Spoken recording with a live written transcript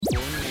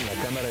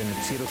Cámara de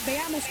Noticieros.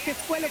 Veamos qué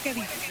fue lo que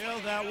dijo.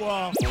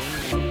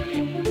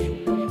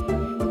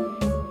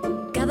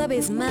 Cada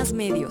vez más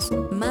medios,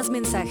 más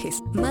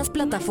mensajes, más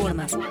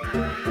plataformas.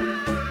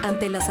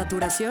 Ante la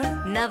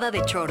saturación, nada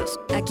de choros.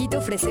 Aquí te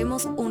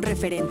ofrecemos un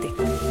referente.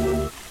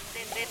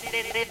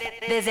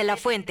 Desde la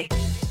fuente.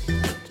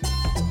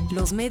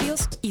 Los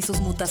medios y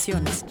sus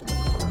mutaciones.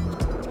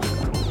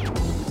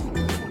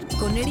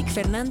 Con Eric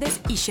Fernández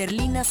y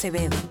Sherlyn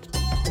Acevedo.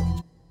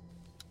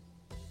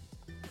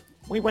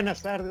 Muy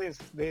buenas tardes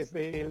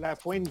desde La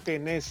Fuente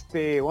en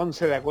este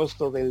 11 de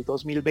agosto del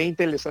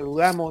 2020. Les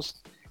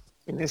saludamos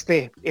en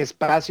este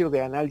espacio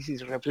de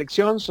análisis y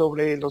reflexión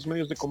sobre los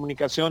medios de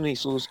comunicación y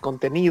sus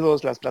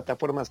contenidos, las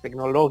plataformas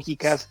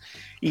tecnológicas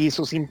y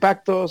sus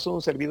impactos. Un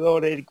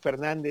servidor, Eric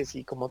Fernández,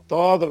 y como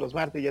todos los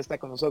martes ya está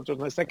con nosotros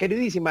nuestra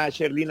queridísima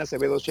Sherlyn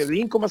Acevedo.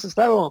 Sherlyn, ¿cómo has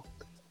estado?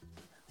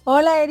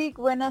 Hola Eric,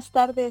 buenas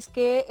tardes.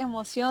 Qué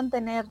emoción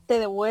tenerte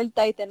de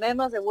vuelta y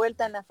tenernos de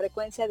vuelta en la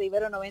frecuencia de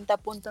Ibero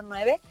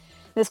 90.9.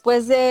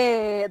 Después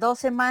de 2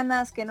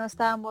 semanas que no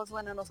estábamos,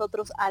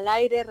 nosotros al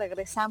aire,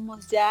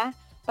 regresamos ya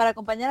para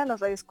acompañar a los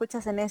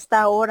radioescuchas en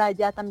esta hora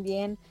ya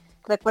también.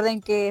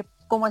 Recuerden que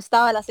como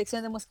estaba la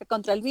sección de música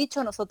contra el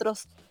bicho,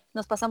 nosotros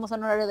nos pasamos a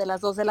un horario de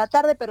las 2 de la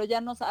tarde, pero ya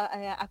nos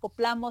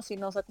acoplamos y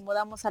nos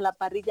acomodamos a la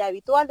parrilla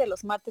habitual de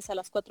los martes a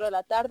las 4 de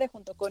la tarde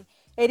junto con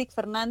Eric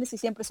Fernández, y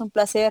siempre es un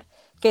placer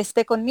que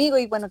esté conmigo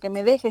y que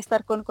me deje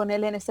estar con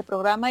él en este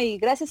programa. Y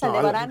gracias a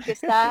Aldebarán, que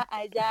está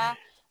allá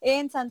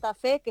en Santa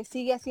Fe, que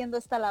sigue haciendo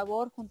esta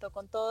labor junto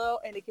con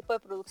todo el equipo de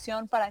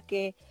producción para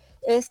que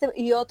este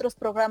y otros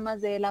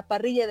programas de la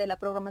parrilla de la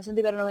programación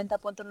de Ibero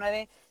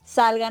 90.9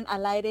 salgan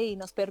al aire y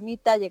nos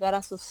permita llegar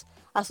a sus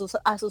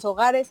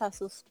hogares, a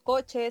sus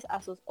coches,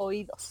 a sus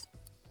oídos.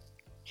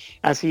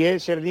 Así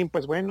es, Sherlyn,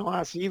 pues bueno,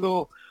 ha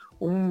sido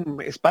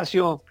un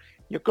espacio,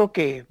 yo creo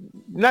que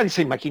nadie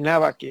se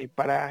imaginaba que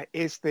para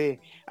este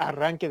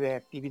arranque de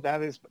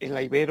actividades en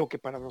la Ibero, que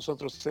para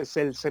nosotros es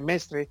el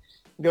semestre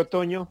de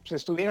otoño, pues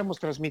estuviéramos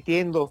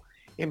transmitiendo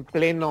en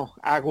pleno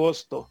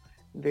agosto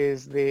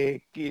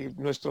desde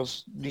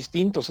nuestros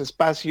distintos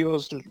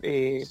espacios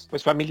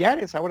pues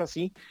familiares, ahora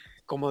sí,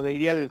 como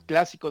diría el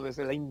clásico,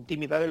 desde la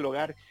intimidad del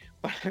hogar,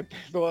 para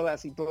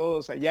todas y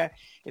todos allá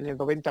en el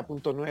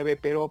 90.9,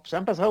 pero pues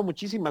han pasado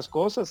muchísimas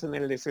cosas en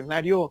el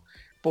escenario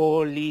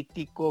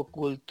político,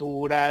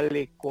 cultural,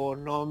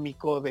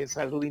 económico, de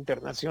salud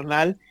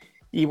internacional.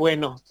 Y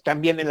bueno,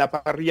 también en la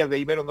parrilla de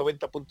Ibero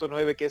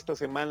 90.9, que esta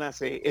semana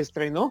se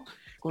estrenó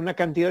con una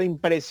cantidad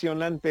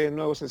impresionante de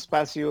nuevos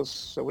espacios,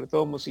 sobre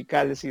todo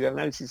musicales y de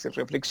análisis y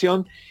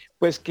reflexión,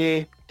 pues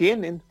que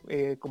tienen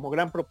como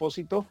gran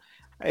propósito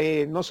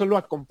no solo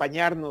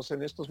acompañarnos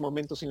en estos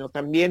momentos, sino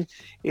también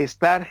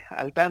estar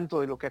al tanto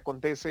de lo que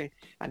acontece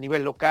a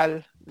nivel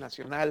local,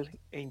 nacional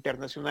e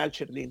internacional,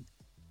 Sherlyn.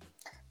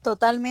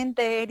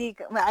 Totalmente,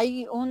 Eric.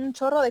 Hay un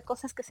chorro de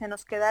cosas que se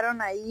nos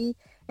quedaron ahí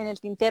en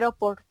el tintero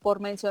por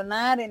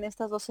mencionar en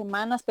estas 2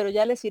 semanas, pero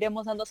ya les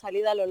iremos dando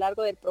salida a lo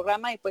largo del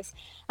programa. Y pues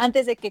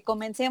antes de que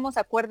comencemos,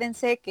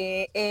 acuérdense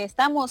que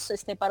estamos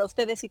para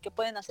ustedes y que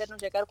pueden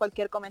hacernos llegar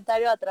cualquier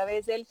comentario a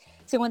través del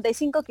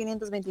 55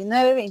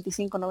 529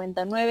 25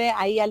 99.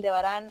 Ahí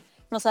Aldebarán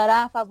nos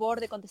hará favor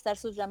de contestar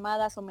sus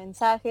llamadas o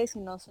mensajes y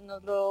nos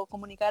lo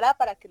comunicará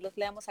para que los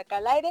leamos acá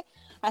al aire.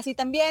 Así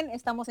también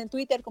estamos en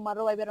Twitter como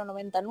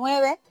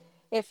 @Ibero99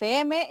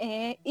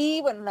 FM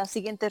y las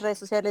siguientes redes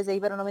sociales de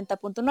Ibero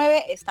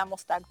 90.9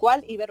 estamos tal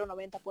cual, Ibero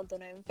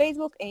 90.9 en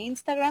Facebook e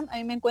Instagram. A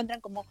mí me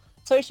encuentran como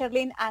soy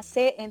Sherlyn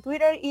AC en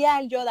Twitter, y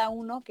al Yoda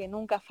 1, que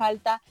nunca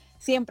falta,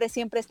 siempre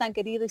es tan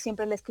querido y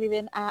siempre le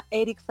escriben a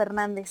Eric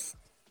Fernández.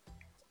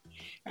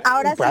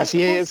 Ahora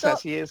sí,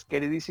 así es,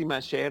 queridísima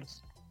Sher.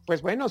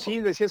 Pues bueno,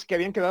 sí, decías que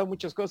habían quedado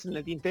muchas cosas en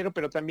el tintero,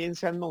 pero también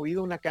se han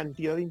movido una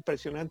cantidad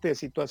impresionante de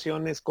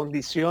situaciones,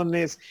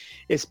 condiciones,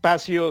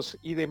 espacios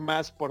y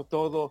demás por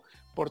todos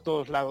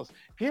lados.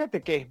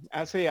 Fíjate que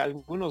hace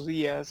algunos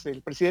días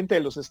el presidente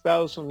de los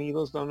Estados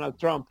Unidos, Donald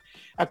Trump,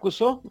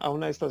 acusó a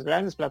una de estas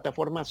grandes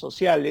plataformas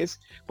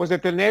sociales, pues de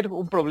tener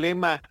un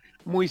problema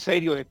muy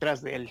serio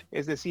detrás de él.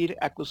 Es decir,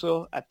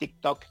 acusó a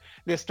TikTok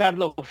de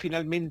estarlo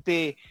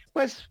finalmente,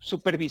 pues,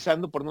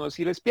 supervisando, por no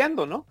decir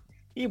espiando, ¿no?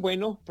 Y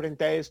bueno,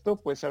 frente a esto,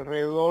 pues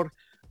alrededor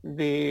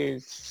de,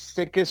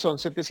 sé que son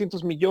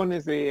 700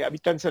 millones de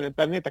habitantes en el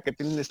planeta que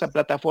tienen esta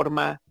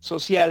plataforma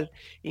social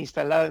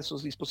instalada en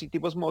sus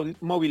dispositivos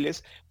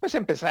móviles, pues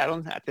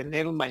empezaron a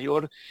tener un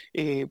mayor,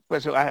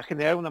 pues a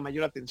generar una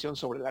mayor atención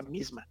sobre la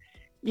misma.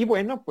 Y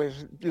bueno,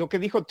 pues lo que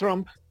dijo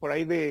Trump por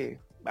ahí de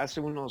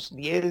hace unos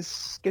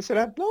 10, ¿qué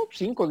será? No,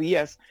 5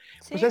 días.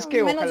 Sí, pues es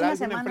que ojalá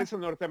alguna empresa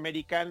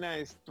norteamericana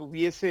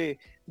estuviese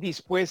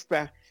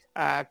dispuesta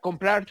a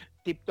comprar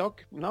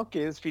TikTok, ¿no?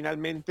 Que es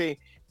finalmente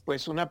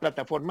pues una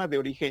plataforma de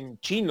origen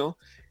chino.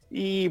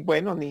 Y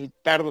bueno, ni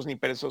tardos ni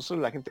perezosos,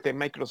 la gente de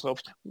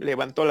Microsoft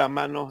levantó la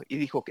mano y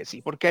dijo que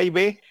sí, porque ahí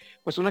ve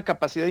pues una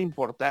capacidad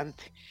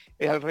importante.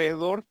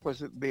 Alrededor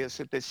pues de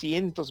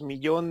 700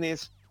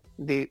 millones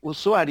de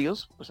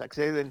usuarios pues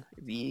acceden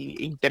e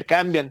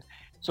intercambian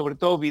sobre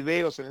todo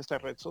videos en esta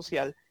red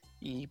social.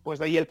 y pues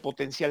de ahí el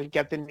potencial que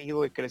ha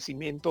tenido de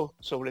crecimiento,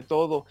 sobre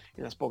todo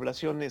en las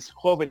poblaciones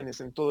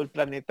jóvenes en todo el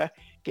planeta,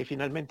 que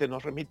finalmente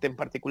nos remiten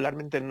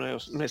particularmente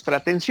nuestra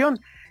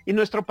atención. Y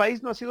nuestro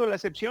país no ha sido la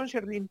excepción,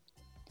 Sherlyn.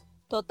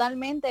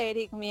 Totalmente,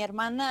 Eric. Mi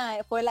hermana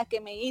fue la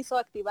que me hizo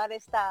activar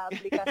esta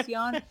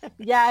aplicación.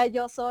 Ya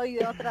yo soy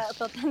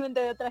totalmente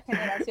de otra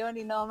generación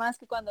y no más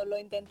que cuando lo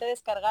intenté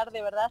descargar,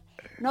 de verdad,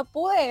 no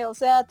pude. O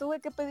sea,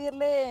 tuve que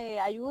pedirle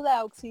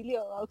ayuda,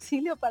 auxilio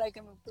para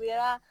que me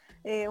pudiera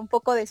un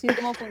poco decir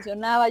cómo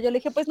funcionaba. Yo le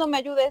dije, pues no me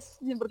ayudes,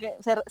 porque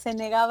se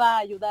negaba a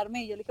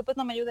ayudarme. Y yo le dije, pues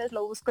no me ayudes,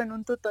 lo busco en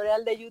un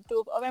tutorial de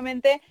YouTube.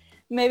 Obviamente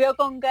me veo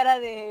con cara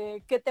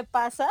de, ¿qué te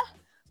pasa?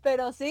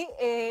 Pero sí,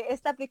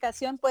 esta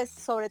aplicación pues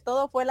sobre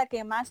todo fue la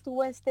que más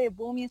tuvo este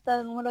boom y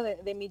este número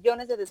de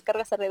millones de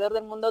descargas alrededor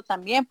del mundo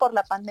también por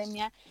la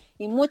pandemia,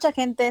 y mucha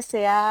gente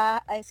se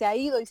ha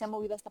ido y se ha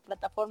movido a esta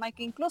plataforma, y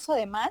que incluso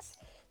además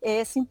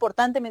es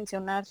importante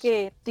mencionar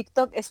que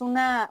TikTok es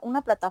una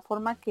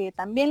plataforma que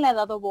también le ha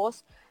dado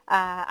voz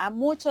a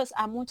muchas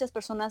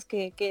personas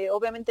que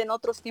obviamente en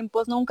otros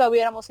tiempos nunca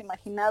hubiéramos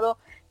imaginado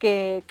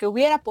que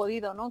hubiera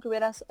podido, ¿no? Que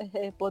hubiera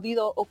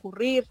podido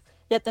ocurrir.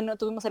 Ya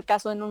tuvimos el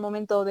caso en un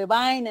momento de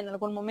Vine, en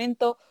algún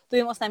momento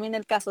tuvimos también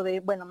el caso de,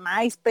 bueno,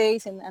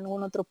 MySpace, en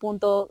algún otro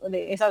punto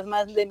de esas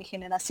más de mi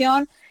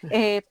generación,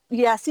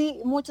 y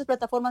así muchas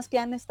plataformas que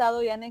han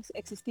estado y han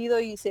existido,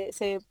 y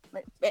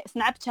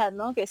Snapchat,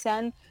 ¿no? Que se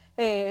han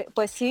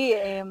pues sí,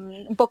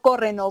 un poco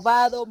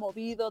renovado,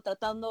 movido,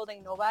 tratando de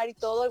innovar y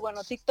todo. Y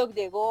bueno, TikTok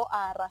llegó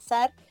a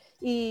arrasar,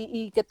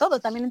 y que todo,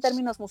 también en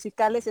términos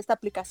musicales, esta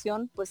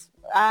aplicación pues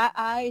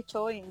ha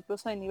hecho,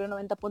 incluso en nivel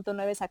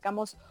 90.9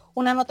 sacamos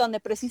una nota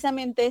donde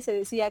precisamente se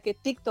decía que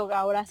TikTok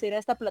ahora será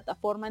esta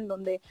plataforma en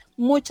donde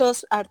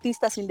muchos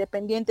artistas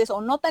independientes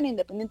o no tan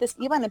independientes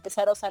iban a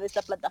empezar a usar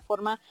esta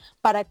plataforma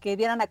para que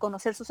dieran a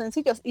conocer sus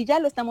sencillos, y ya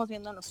lo estamos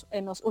viendo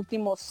en los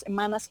últimos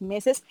semanas y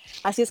meses.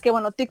 Así es que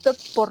bueno, TikTok,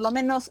 por lo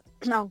menos,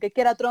 aunque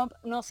quiera Trump,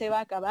 no se va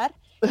a acabar.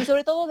 Y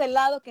sobre todo del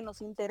lado que nos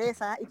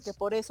interesa, y que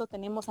por eso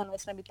tenemos a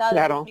nuestra invitada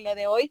Claro. el día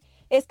de hoy,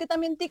 es que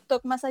también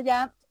TikTok, más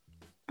allá,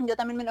 yo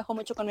también me enojo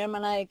mucho con mi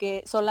hermana de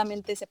que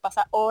solamente se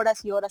pasa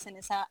horas y horas en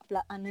esa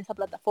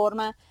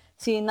plataforma,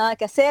 sin nada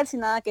que hacer,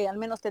 sin nada que al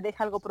menos te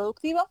deje algo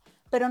productivo.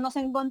 Pero nos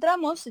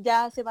encontramos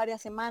ya hace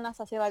varias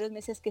semanas, hace varios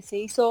meses, que se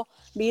hizo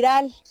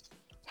viral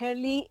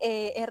Herly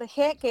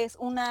RG, que es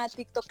una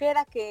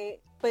tiktokera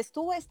que pues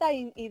tuvo esta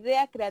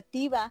idea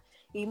creativa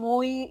y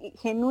muy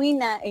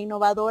genuina e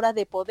innovadora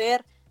de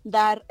poder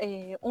dar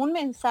un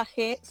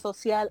mensaje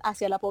social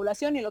hacia la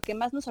población. Y lo que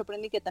más nos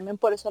sorprende, y que también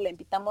por eso le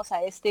invitamos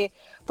a este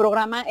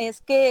programa,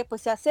 es que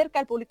pues se acerca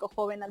al público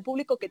joven, al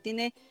público que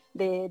tiene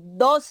de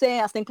 12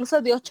 hasta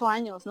incluso de 8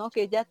 años, ¿no?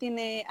 Que ya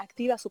tiene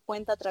activa su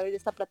cuenta a través de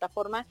esta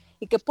plataforma,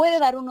 y que puede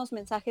dar unos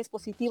mensajes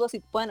positivos y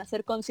puedan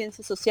hacer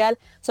conciencia social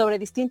sobre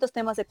distintos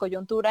temas de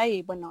coyuntura.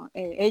 Y bueno,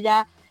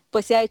 ella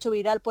pues se ha hecho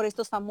viral por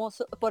estos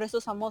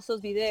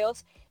famosos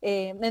videos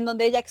en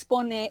donde ella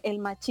expone el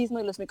machismo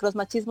y los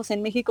micromachismos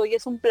en México, y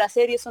es un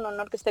placer y es un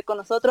honor que esté con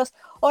nosotros.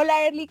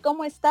 Hola Herly,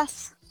 ¿cómo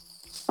estás?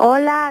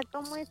 Hola,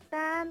 ¿cómo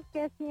están?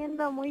 ¿Qué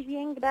haciendo? Muy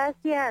bien,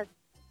 gracias.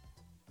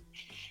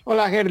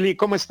 Hola Herly,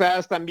 ¿cómo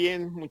estás?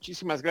 También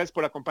muchísimas gracias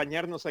por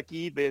acompañarnos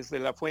aquí desde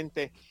La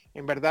Fuente.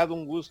 En verdad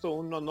un gusto,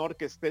 un honor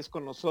que estés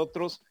con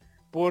nosotros,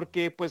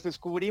 porque pues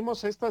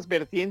descubrimos estas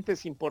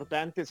vertientes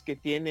importantes que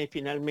tiene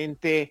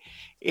finalmente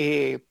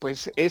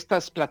pues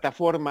estas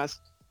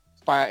plataformas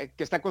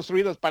que están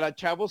construidas para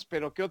chavos,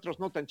 pero que otros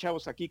no tan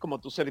chavos aquí como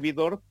tu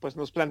servidor, pues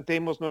nos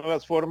planteemos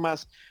nuevas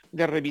formas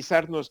de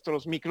revisar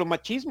nuestros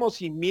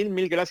micromachismos, y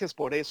mil gracias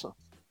por eso.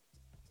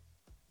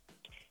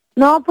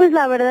 No, pues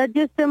la verdad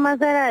yo estoy más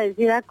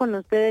agradecida con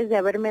ustedes de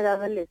haberme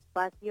dado el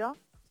espacio,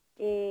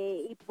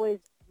 y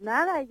pues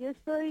nada, yo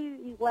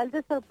estoy igual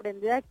de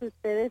sorprendida que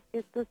ustedes, que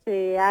esto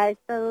se ha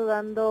estado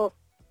dando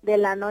de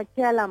la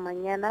noche a la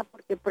mañana,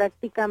 porque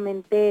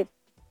prácticamente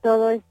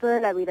todo esto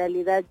de la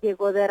viralidad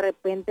llegó de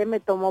repente, me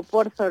tomó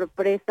por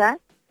sorpresa,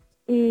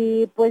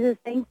 y pues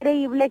está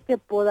increíble que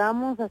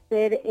podamos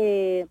hacer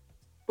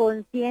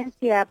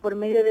conciencia por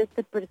medio de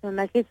este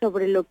personaje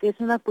sobre lo que es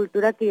una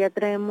cultura que ya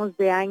traemos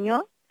de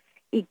años,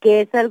 y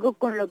que es algo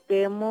con lo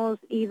que hemos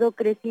ido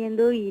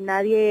creciendo y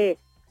nadie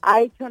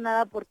ha hecho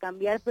nada por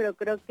cambiar. Pero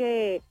creo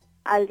que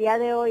al día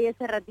de hoy,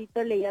 ese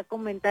ratito leía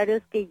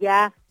comentarios que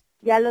ya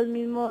los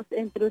mismos,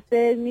 entre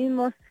ustedes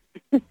mismos,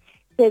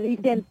 se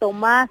dicen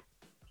Tomás,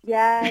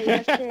 ya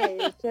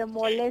se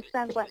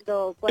molestan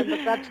cuando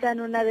captan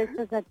una de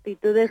estas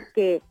actitudes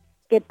que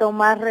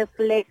Tomás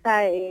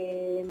refleja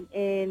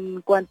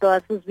en cuanto a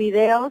sus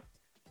videos.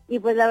 Y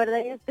pues la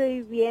verdad yo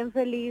estoy bien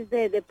feliz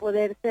de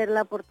poder ser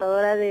la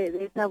portadora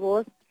de esa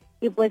voz,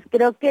 y pues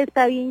creo que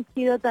está bien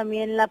chido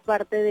también la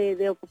parte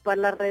de ocupar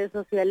las redes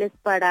sociales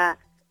para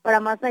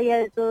más allá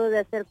de todo, de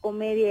hacer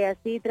comedia y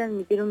así,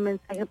 transmitir un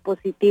mensaje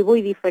positivo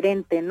y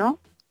diferente, ¿no?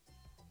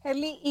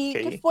 Herly, ¿y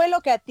Sí. qué fue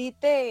lo que a ti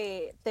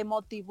te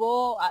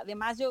motivó?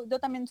 Además, yo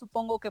también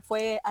supongo que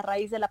fue a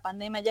raíz de la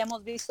pandemia. Ya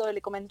hemos visto,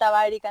 le comentaba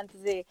a Erika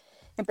antes de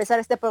empezar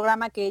este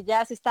programa, que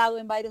ya has estado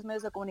en varios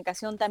medios de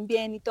comunicación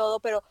también y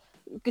todo, pero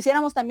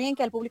quisiéramos también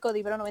que al público de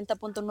Ibero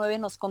 90.9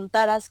 nos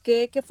contaras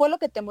qué fue lo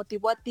que te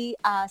motivó a ti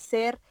a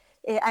hacer,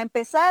 a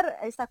empezar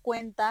esta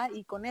cuenta,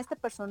 y con este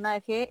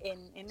personaje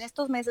en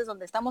estos meses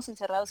donde estamos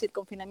encerrados y el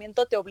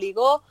confinamiento te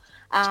obligó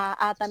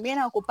a también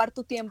a ocupar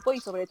tu tiempo y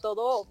sobre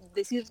todo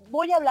decir,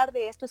 voy a hablar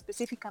de esto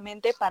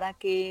específicamente para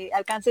que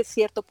alcance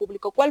cierto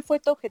público. ¿Cuál fue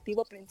tu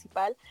objetivo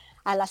principal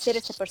al hacer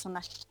este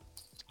personaje?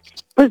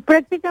 Pues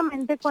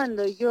prácticamente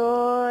cuando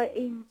yo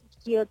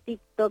inició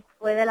TikTok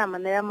fue de la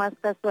manera más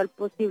casual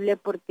posible,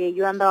 porque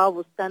yo andaba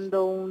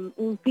buscando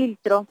un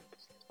filtro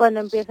cuando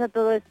empieza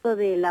todo esto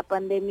de la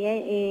pandemia,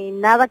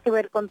 nada que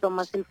ver con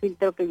Tomás el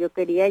filtro que yo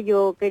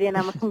quería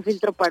nada más un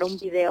filtro para un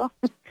video.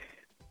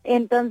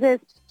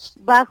 Entonces,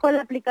 bajo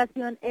la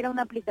aplicación, era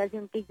una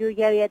aplicación que yo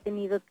ya había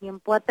tenido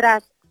tiempo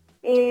atrás,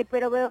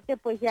 pero veo que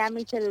pues ya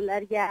mi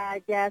celular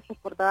ya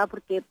soportaba,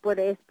 porque por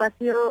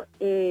espacio,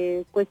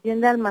 cuestión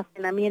de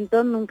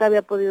almacenamiento, nunca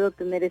había podido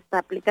tener esta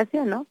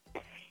aplicación, ¿no?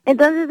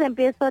 Entonces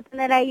empiezo a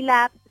tener ahí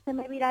la app, se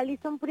me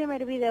viralizó un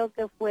primer video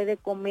que fue de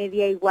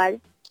comedia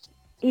igual,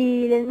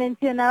 y les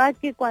mencionaba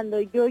que cuando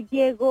yo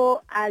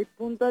llego al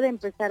punto de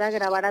empezar a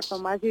grabar a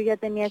Tomás, yo ya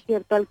tenía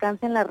cierto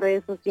alcance en las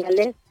redes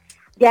sociales,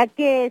 ya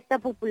que esta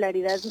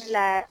popularidad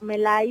me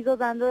la ha ido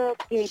dando,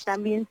 que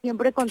también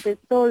siempre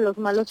contesto los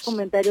malos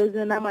comentarios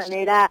de una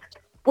manera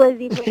pues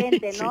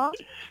diferente, ¿no?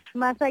 Sí.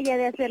 Más allá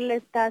de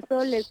hacerles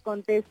caso, les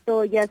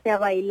contesto ya sea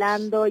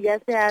bailando, ya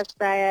sea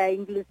hasta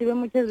inclusive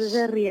muchas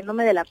veces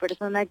riéndome de la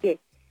persona que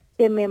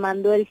me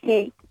mandó el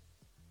hate.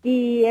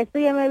 Y esto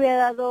ya me había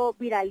dado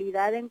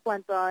viralidad en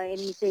cuanto a en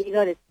mis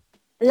seguidores.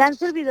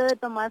 Lanzo el video de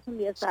Tomás, un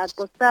día estaba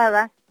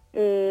acostada,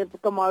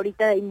 como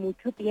ahorita hay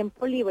mucho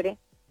tiempo libre.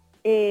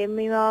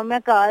 Mi mamá me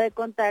acaba de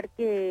contar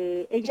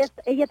que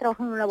ella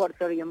trabaja en un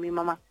laboratorio, mi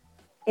mamá.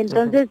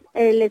 Entonces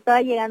le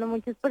estaba llegando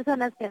muchas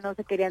personas que no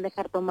se querían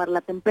dejar tomar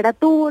la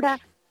temperatura,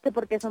 que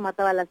porque eso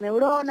mataba las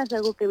neuronas,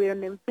 algo que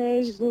vieron en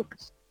Facebook,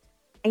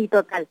 y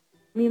total.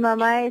 Mi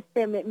mamá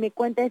me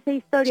cuenta esa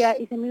historia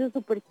y se me hizo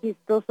súper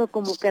chistoso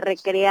como que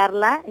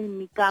recrearla en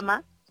mi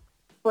cama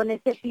con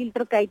ese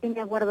filtro que ahí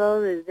tenía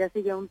guardado desde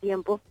hace ya un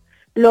tiempo.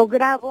 Lo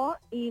grabo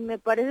y me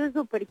parece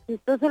súper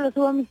chistoso, lo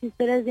subo a mis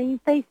historias de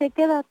Insta y se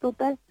queda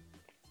total.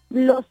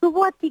 Lo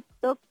subo a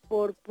TikTok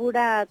por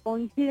pura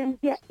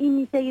coincidencia y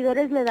mis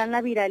seguidores le dan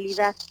la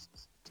viralidad.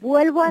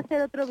 Vuelvo a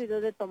hacer otro video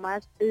de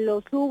Tomás,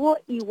 lo subo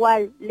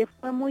igual, le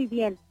fue muy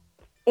bien.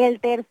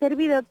 El tercer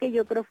video, que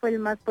yo creo fue el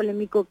más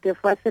polémico, que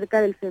fue acerca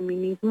del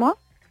feminismo,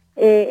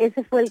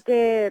 ese fue el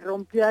que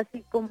rompió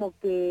así como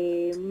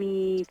que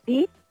mi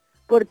feed,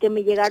 porque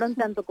me llegaron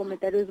tanto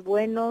comentarios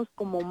buenos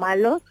como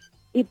malos,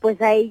 y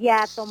pues ahí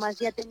ya Tomás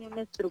ya tenía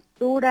una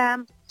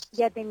estructura,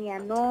 ya tenía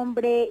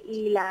nombre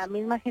y la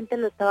misma gente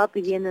lo estaba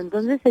pidiendo,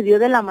 entonces se dio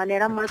de la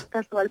manera más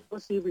casual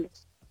posible.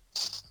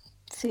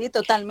 Sí,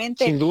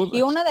 totalmente. Sin duda.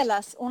 Y una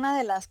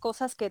de las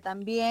cosas que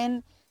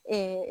también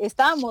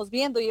estábamos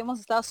viendo y hemos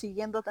estado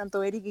siguiendo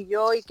tanto Eric y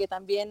yo, y que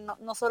también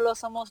no solo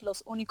somos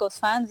los únicos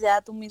fans,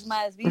 ya tú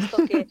misma has visto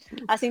que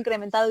has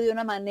incrementado de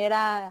una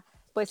manera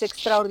pues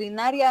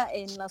extraordinaria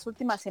en las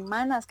últimas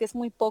semanas, que es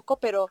muy poco,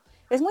 pero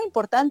es muy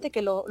importante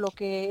que lo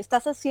que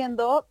estás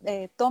haciendo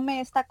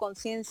tome esta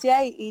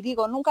conciencia y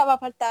digo, nunca va a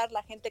faltar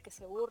la gente que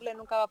se burle,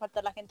 nunca va a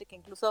faltar la gente que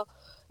incluso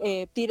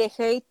tire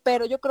hate,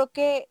 pero yo creo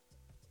que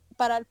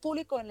para el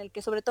público en el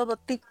que sobre todo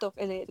TikTok,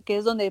 que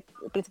es donde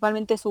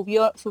principalmente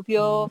subió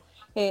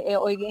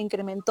o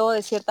incrementó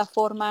de cierta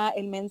forma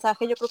el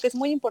mensaje, yo creo que es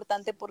muy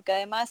importante, porque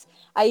además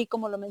ahí,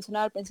 como lo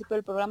mencionaba al principio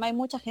del programa, hay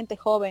mucha gente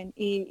joven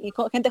y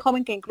gente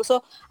joven que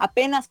incluso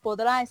apenas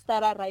podrá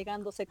estar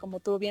arraigándose, como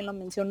tú bien lo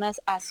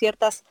mencionas, a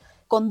ciertas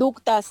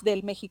conductas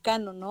del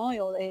mexicano, ¿no?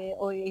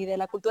 Y de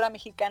la cultura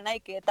mexicana,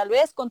 y que tal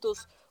vez con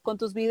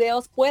tus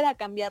videos pueda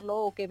cambiarlo,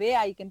 o que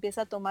vea y que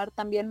empiece a tomar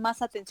también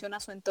más atención a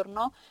su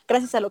entorno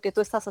gracias a lo que tú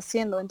estás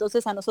haciendo.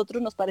 Entonces a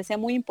nosotros nos parecía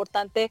muy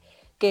importante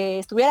que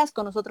estuvieras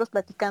con nosotros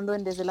platicando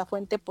en Desde la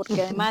Fuente,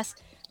 porque además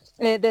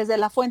Desde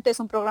la Fuente es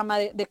un programa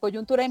de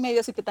coyuntura y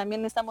medios, y que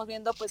también estamos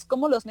viendo pues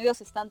cómo los medios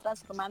se están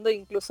transformando, e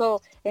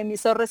incluso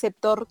emisor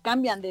receptor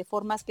cambian de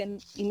formas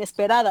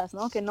inesperadas,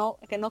 ¿no? Que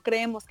no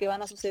creemos que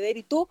van a suceder,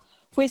 y tú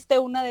fuiste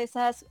una de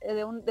esas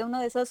de uno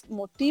de esos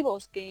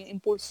motivos que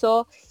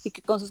impulsó y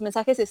que con sus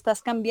mensajes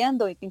estás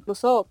cambiando, y que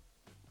incluso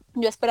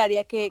yo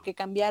esperaría que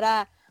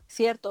cambiara,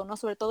 cierto, ¿no?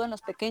 Sobre todo en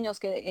los pequeños,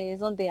 que es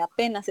donde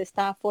apenas se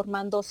está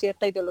formando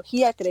cierta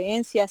ideología,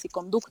 creencias y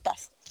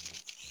conductas.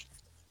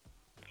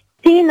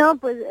 Sí, no,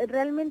 pues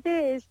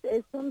realmente es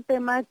un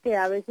tema que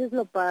a veces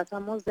lo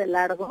pasamos de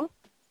largo,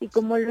 y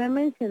como lo he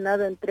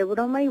mencionado, entre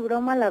broma y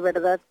broma la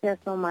verdad se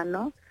asoma,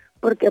 ¿no?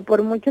 Porque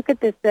por mucho que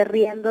te estés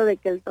riendo de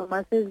que el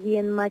Tomás es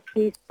bien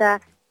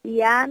machista y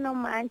no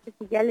manches,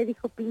 y ya le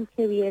dijo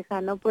pinche vieja,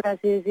 ¿no? Por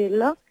así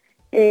decirlo,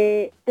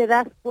 te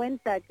das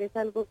cuenta que es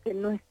algo que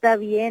no está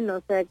bien,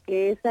 o sea,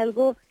 que es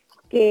algo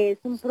que es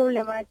un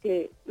problema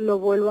que, lo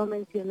vuelvo a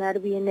mencionar,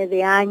 viene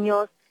de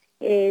años.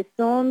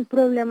 Son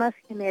problemas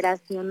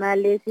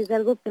generacionales y es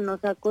algo que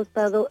nos ha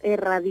costado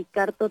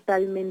erradicar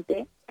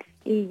totalmente,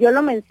 y yo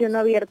lo menciono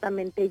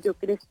abiertamente, yo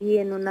crecí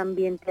en un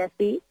ambiente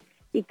así,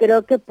 y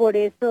creo que por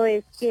eso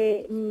es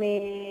que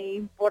me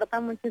importa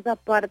mucho esa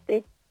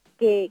parte,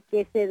 que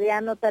se dé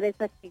a notar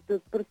esa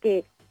actitud,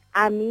 porque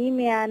a mí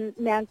me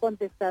han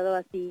contestado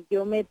así.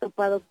 Yo me he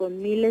topado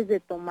con miles de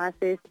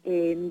Tomases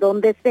en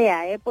donde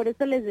sea, por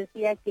eso les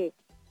decía que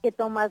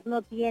Tomás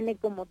no tiene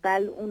como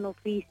tal un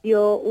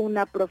oficio,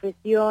 una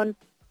profesión.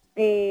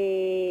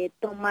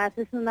 Tomás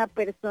es una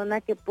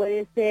persona que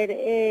puede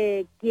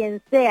ser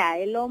quien sea,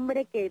 el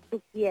hombre que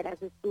tú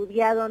quieras,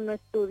 estudiado, no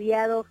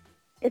estudiado.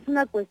 Es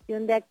una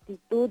cuestión de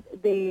actitud,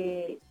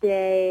 de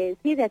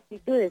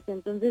actitudes.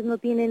 Entonces no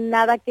tiene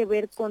nada que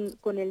ver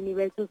con el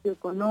nivel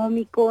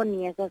socioeconómico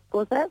ni esas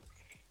cosas,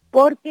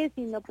 porque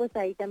si no, pues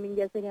ahí también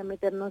ya sería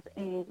meternos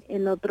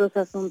en otros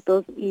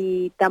asuntos,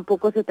 y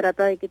tampoco se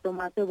trata de que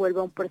Tomás se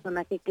vuelva un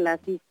personaje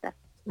clasista.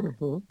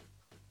 Uh-huh.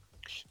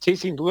 Sí,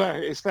 sin duda,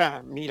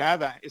 esta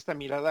mirada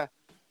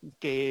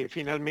que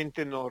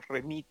finalmente nos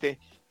remite,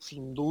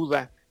 sin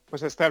duda,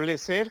 pues a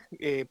establecer,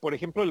 por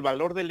ejemplo, el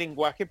valor del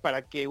lenguaje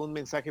para que un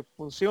mensaje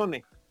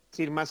funcione. Es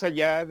decir, más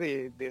allá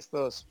de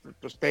estos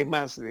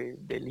temas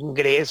del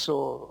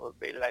ingreso,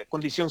 de la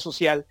condición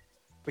social,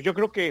 pues yo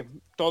creo que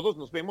todos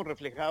nos vemos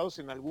reflejados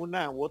en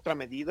alguna u otra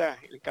medida,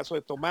 en el caso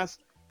de Tomás,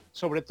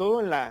 sobre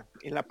todo en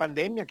la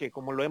pandemia, que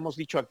como lo hemos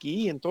dicho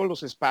aquí, en todos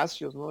los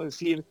espacios, ¿no? Es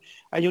decir,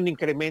 hay un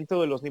incremento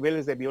de los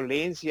niveles de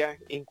violencia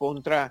en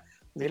contra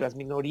de las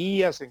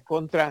minorías, en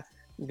contra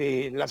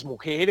de las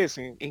mujeres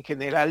en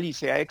general, y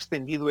se ha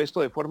extendido esto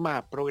de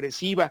forma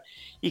progresiva.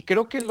 Y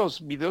creo que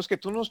los videos que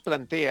tú nos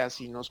planteas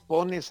y nos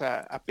pones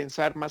a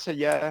pensar más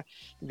allá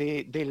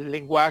del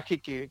lenguaje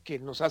que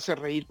nos hace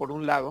reír por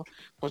un lado,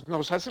 pues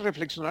nos hace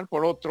reflexionar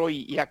por otro,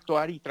 y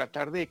actuar y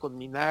tratar de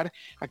combinar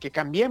a que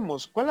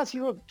cambiemos. ¿Cuál ha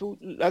sido, tú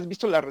has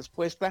visto la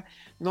respuesta,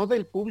 no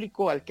del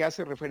público al que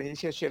hace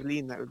referencia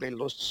Sherlyn, de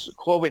los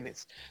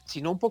jóvenes,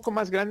 sino un poco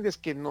más grandes,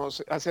 que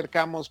nos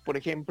acercamos, por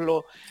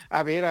ejemplo,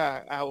 a ver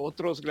a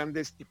otros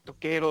grandes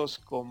tiktokeros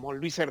como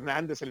Luis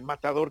Hernández, el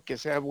matador, que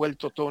se ha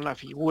vuelto toda una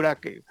figura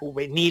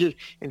juvenil,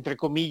 entre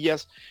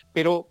comillas?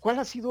 Pero ¿cuál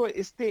ha sido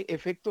este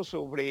efecto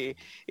sobre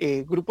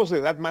grupos de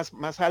edad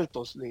más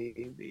altos,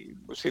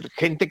 pues,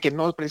 gente que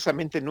no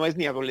precisamente no es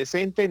ni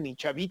adolescente ni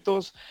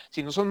chavitos,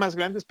 sino son más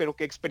grandes, pero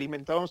que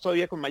experimentábamos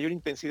todavía con mayor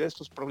intensidad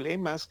estos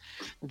problemas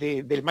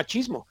del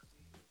machismo?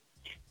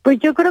 Pues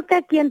yo creo que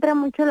aquí entra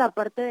mucho la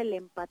parte de la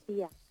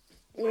empatía.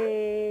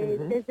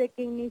 Desde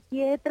que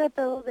inicié he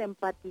tratado de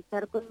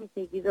empatizar con mis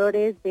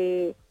seguidores,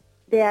 de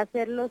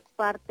hacerlos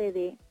parte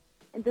de.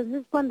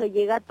 Entonces cuando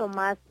llega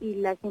Tomás y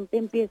la gente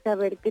empieza a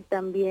ver que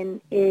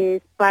también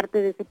es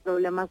parte de ese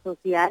problema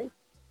social,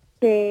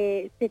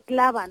 se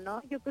clava,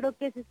 ¿no? Yo creo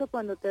que es eso,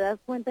 cuando te das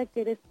cuenta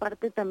que eres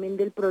parte también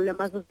del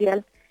problema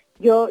social.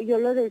 Yo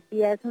lo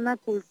decía, es una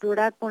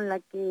cultura con la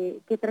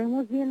que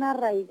traemos bien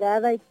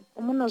arraigada, y que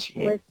cómo nos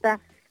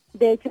cuesta.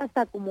 De hecho,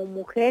 hasta como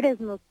mujeres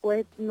nos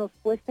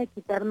cuesta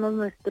quitarnos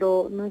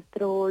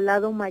nuestro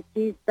lado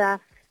machista,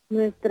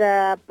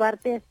 nuestra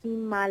parte así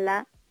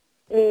mala.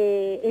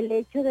 El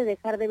hecho de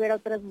dejar de ver a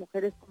otras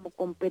mujeres como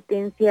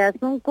competencia,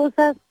 son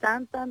cosas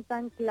tan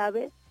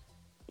claves,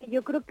 y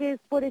yo creo que es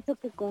por eso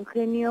que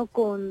congenio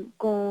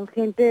con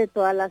gente de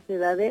todas las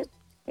edades.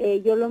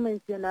 Yo lo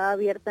mencionaba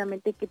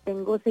abiertamente, que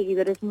tengo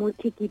seguidores muy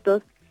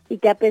chiquitos, y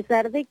que a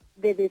pesar de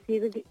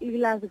decir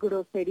las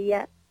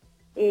groserías,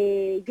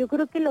 yo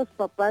creo que los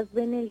papás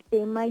ven el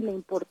tema y la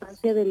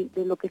importancia de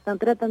lo que están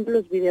tratando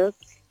los videos,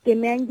 que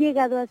me han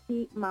llegado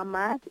así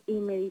mamás y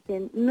me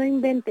dicen, no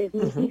inventes,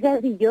 mis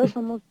hijas y yo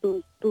somos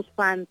tus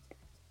fans.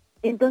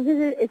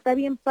 Entonces está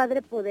bien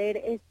padre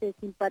poder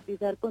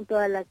simpatizar con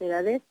todas las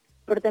edades,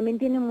 pero también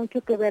tiene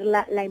mucho que ver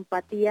la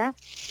empatía,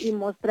 y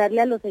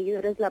mostrarle a los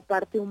seguidores la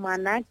parte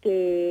humana,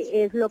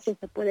 que es lo que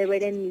se puede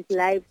ver en mis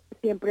lives.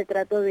 Siempre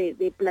trato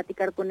de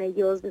platicar con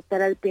ellos, de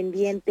estar al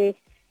pendiente.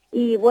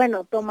 Y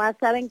bueno, Tomás,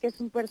 saben que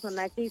es un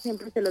personaje y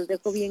siempre se los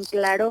dejo bien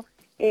claro.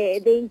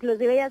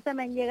 Inclusive ya se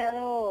me han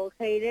llegado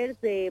haters,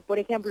 por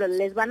ejemplo,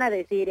 les van a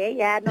decir,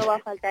 ya no va a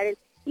faltar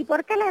 ¿y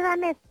por qué le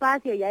dan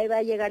espacio? Ya iba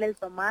a llegar el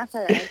Tomás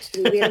a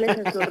escribirles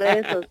en sus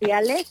redes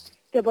sociales,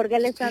 que por qué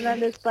le están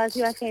dando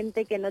espacio a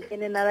gente que no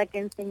tiene nada que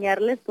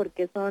enseñarles,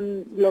 porque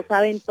lo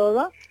saben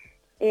todo.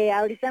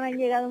 Ahorita me han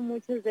llegado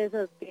muchos de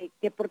esos,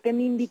 que por qué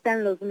me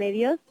invitan los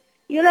medios.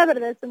 Yo la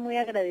verdad estoy muy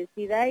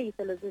agradecida, y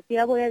se los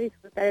decía, voy a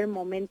disfrutar el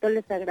momento.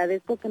 Les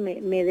agradezco que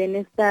me den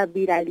esta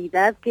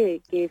viralidad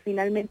que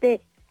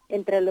finalmente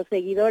entre los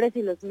seguidores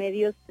y los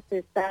medios se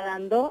está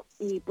dando,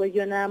 y pues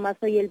yo nada más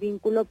soy el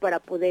vínculo para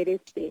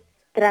poder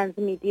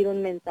transmitir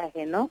un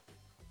mensaje, ¿no?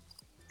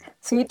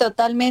 Sí,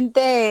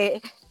 totalmente,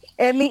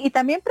 Erly. Y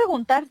también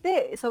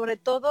preguntarte, sobre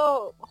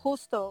todo,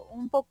 justo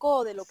un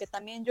poco de lo que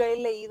también yo he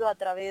leído a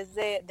través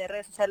de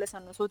redes sociales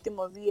en los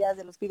últimos días,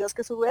 de los videos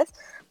que subes,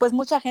 pues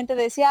mucha gente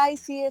decía, ay,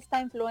 sí, esta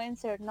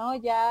influencer, ¿no?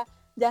 Ya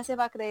se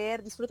va a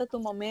creer, disfruta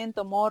tu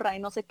momento, morra, y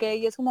no sé qué.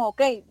 Y es como,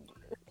 ok,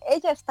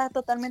 ella está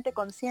totalmente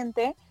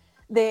consciente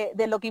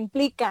de lo que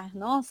implica,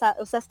 ¿no? O sea,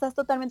 estás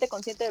totalmente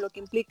consciente de lo que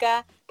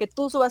implica que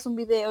tú subas un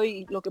video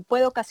y lo que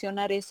puede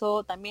ocasionar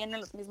eso también en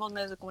los mismos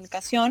medios de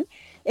comunicación,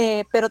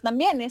 pero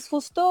también es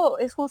justo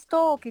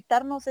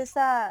quitarnos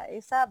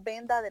esa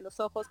venda de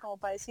los ojos como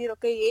para decir,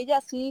 ok, ella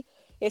sí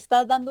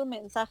está dando un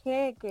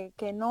mensaje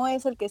que no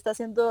es el que está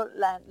haciendo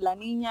la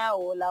niña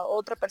o la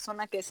otra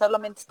persona que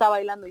solamente está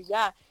bailando y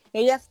ya.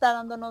 Ella está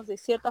dándonos de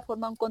cierta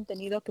forma un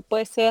contenido que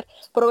puede ser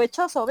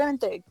provechoso.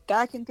 Obviamente,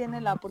 cada quien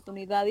tiene la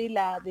oportunidad y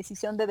la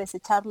decisión de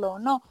desecharlo o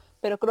no,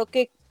 pero creo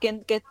que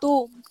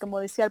tú, como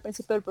decía al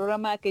principio del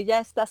programa, que ya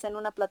estás en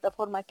una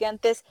plataforma que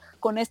antes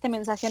con este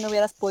mensaje no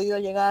hubieras podido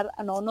llegar,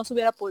 no se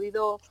hubiera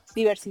podido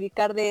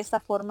diversificar de esta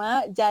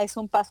forma, ya es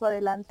un paso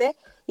adelante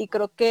y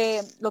creo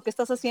que lo que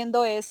estás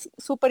haciendo es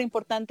súper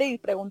importante y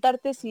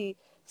preguntarte si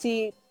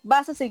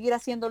vas a seguir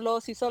haciéndolo,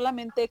 si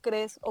solamente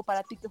crees o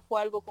para ti que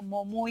fue algo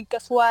como muy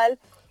casual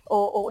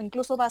o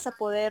incluso vas a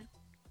poder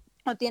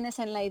o tienes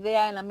en la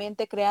idea, en la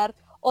mente crear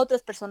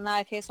otros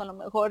personajes o a lo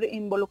mejor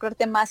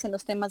involucrarte más en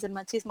los temas del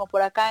machismo.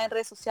 Por acá en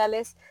redes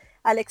sociales,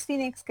 Alex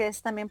Phoenix, que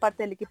es también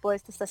parte del equipo de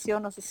esta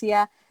estación, nos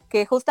decía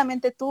que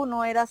justamente tú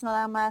no eras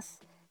nada más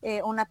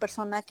una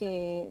persona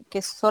que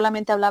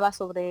solamente hablaba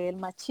sobre el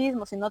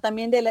machismo, sino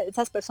también de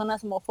esas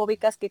personas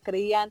homofóbicas que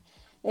creían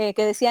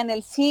que decían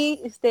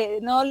sí,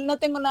 no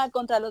tengo nada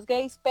contra los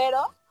gays, pero,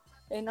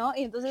 ¿no?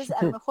 Y entonces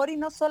a lo mejor y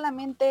no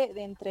solamente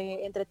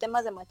entre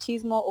temas de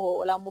machismo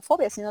o la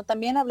homofobia, sino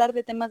también hablar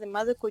de temas de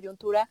más de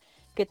coyuntura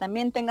que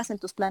también tengas en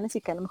tus planes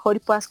y que a lo mejor y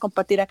puedas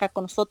compartir acá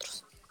con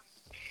nosotros.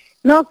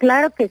 No,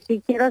 claro que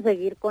sí, quiero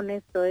seguir con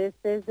esto. Es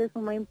de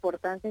suma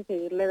importancia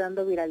seguirle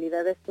dando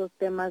viralidad a estos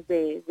temas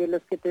de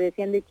los que te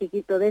decían de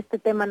chiquito, de este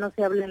tema no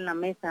se habla en la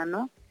mesa,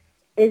 ¿no?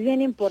 Es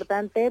bien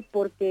importante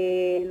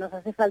porque nos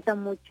hace falta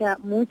mucha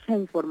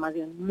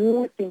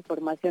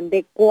información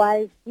de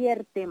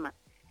cualquier tema.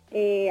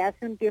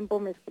 Hace un tiempo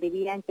me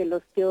escribían que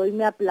los que hoy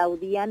me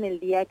aplaudían el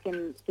día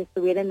que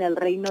estuviera en el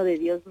reino de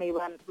Dios me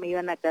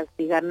iban a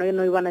castigar, no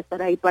iban a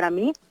estar ahí para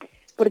mí,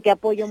 porque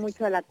apoyo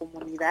mucho a la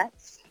comunidad.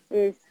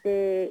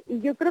 Y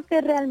yo creo que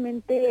es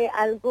realmente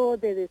algo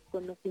de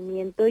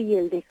desconocimiento y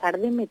el dejar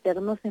de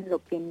meternos en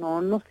lo que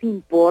no nos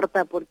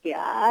importa, porque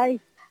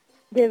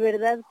de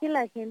verdad que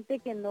la gente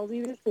que no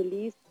vive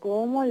feliz,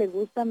 ¿cómo le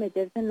gusta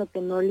meterse en lo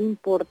que no le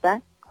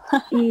importa?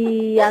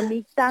 Y a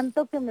mí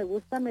tanto que me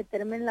gusta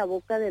meterme en la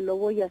boca del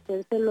lobo y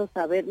hacérselo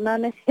saber, no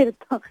es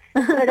cierto,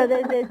 pero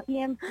desde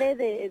siempre,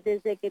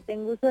 desde que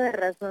tengo uso de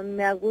razón,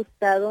 me ha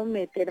gustado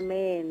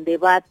meterme en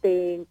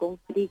debate, en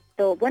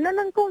conflicto, bueno,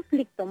 no en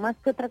conflicto, más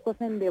que otra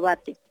cosa en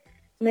debate.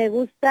 Me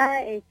gusta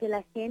que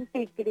la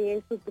gente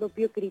cree su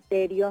propio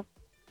criterio,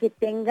 que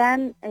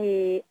tengan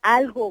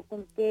algo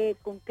con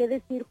qué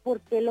decir por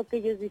qué lo que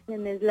ellos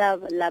dicen es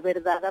la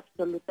verdad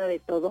absoluta de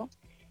todo.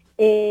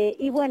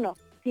 Y bueno,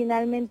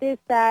 finalmente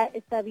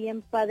está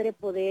bien padre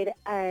poder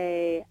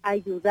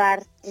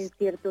ayudar en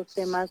ciertos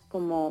temas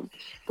como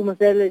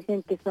ustedes lo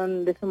dicen que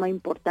son de suma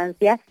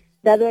importancia.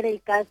 Dado era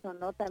el caso,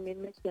 ¿no?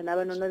 También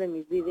mencionaba en uno de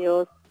mis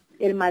videos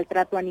el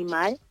maltrato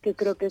animal, que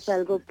creo que es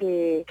algo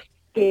que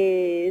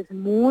es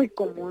muy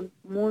común,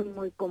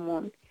 muy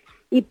común.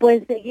 Y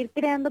pues seguir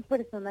creando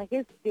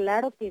personajes,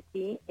 claro que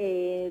sí.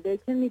 De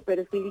hecho, en mi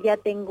perfil ya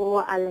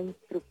tengo a la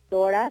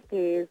instructora,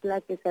 que es la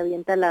que se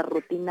avienta las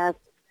rutinas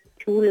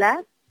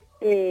chulas,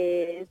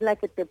 es la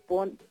que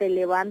te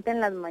levanta en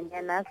las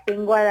mañanas.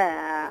 Tengo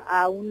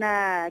a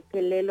una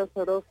que lee los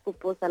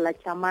horóscopos, a la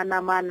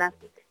chamana Mana.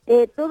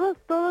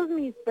 Todos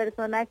mis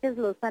personajes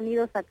los han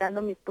ido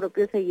sacando mis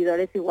propios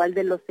seguidores, igual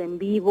de los en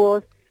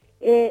vivos.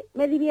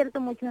 Me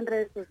divierto mucho en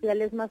redes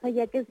sociales, más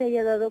allá que se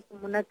haya dado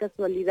como una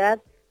casualidad.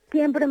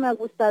 Siempre me ha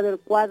gustado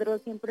el cuadro,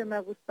 siempre me ha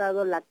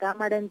gustado la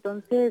cámara,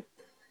 entonces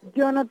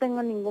yo no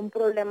tengo ningún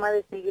problema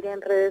de seguir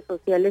en redes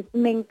sociales.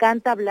 Me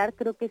encanta hablar,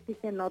 creo que sí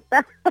se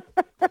nota.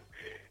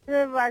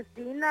 Me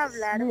fascina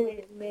hablar,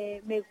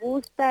 me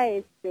gusta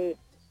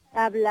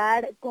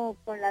hablar con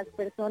las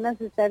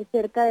personas, estar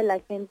cerca de la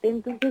gente,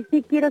 entonces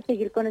sí quiero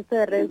seguir con esto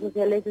de redes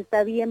sociales.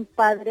 Está bien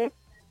padre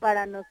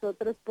para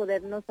nosotros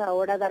podernos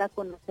ahora dar a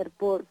conocer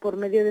por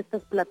medio de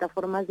estas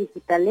plataformas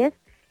digitales.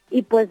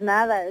 Y pues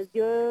nada,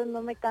 yo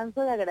no me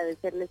canso de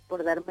agradecerles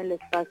por darme el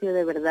espacio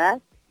de verdad.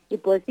 Y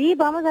pues sí,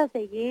 vamos a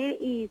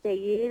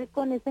seguir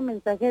con ese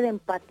mensaje de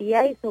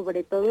empatía y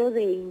sobre todo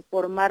de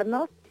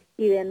informarnos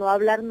y de no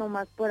hablar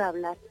nomás por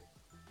hablar.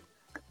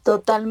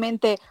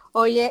 Totalmente.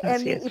 Oye,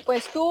 Erly, y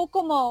pues tú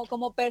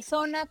como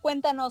persona,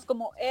 cuéntanos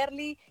como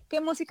Erly, ¿qué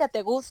música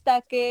te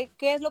gusta? ¿Qué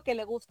es lo que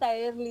le gusta a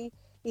Erly?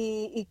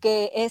 Y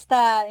que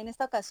en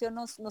esta ocasión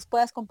nos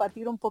puedas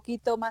compartir un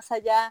poquito más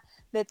allá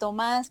de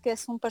Tomás, que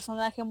es un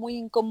personaje muy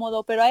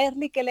incómodo, pero a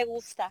Erly, ¿qué le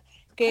gusta?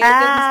 ¿Qué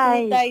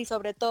disfruta? Y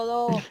sobre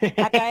todo,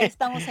 acá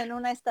estamos en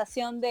una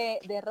estación de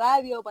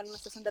radio, bueno, una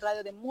estación de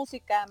radio de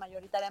música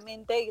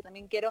mayoritariamente, y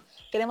también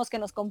queremos que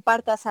nos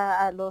compartas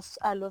a los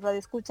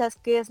radioescuchas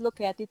qué es lo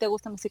que a ti te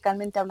gusta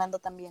musicalmente hablando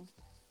también.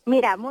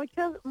 Mira,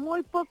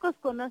 muy pocos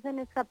conocen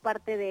esta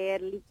parte de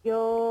Erly.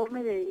 Yo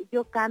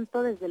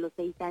canto desde los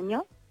 6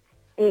 años.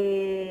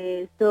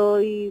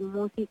 soy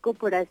músico,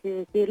 por así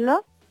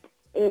decirlo,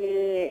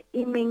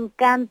 y me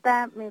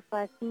encanta, me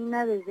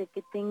fascina desde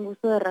que tengo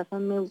uso de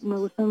razón, me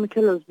gustan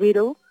mucho los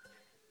Beatles,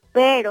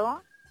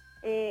 pero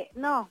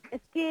no,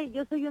 es que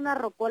yo soy una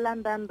rocola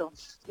andando,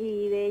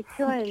 y de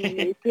hecho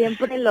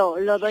siempre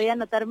lo doy a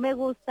notar. Me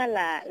gusta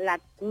la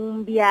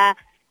cumbia,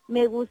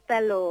 me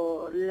gusta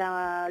lo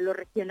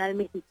regional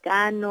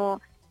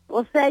mexicano,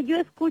 o sea, yo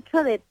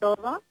escucho de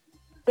todo,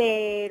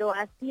 pero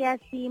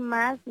así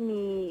más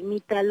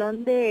mi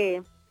talón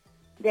de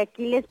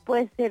Aquiles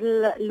puede ser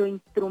lo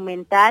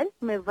instrumental.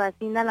 Me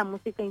fascina la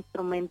música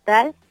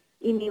instrumental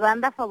y mi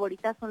banda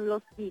favorita son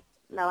los Kiss,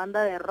 la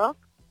banda de rock.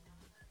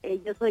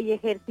 Yo soy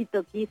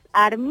Ejército Kiss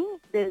Army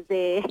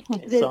desde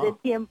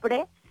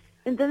siempre.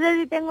 Entonces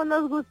sí tengo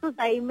unos gustos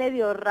ahí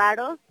medio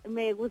raros.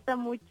 Me gusta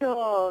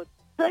mucho,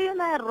 soy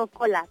una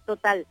rocola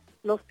total.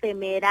 Los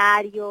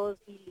Temerarios,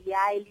 Billie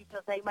Eilish,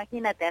 o sea,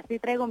 imagínate, así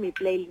traigo mi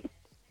playlist.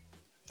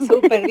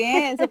 Súper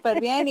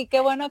bien, y qué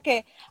bueno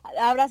que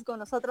abras con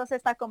nosotros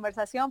esta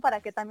conversación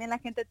para que también la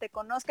gente te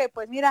conozca. Y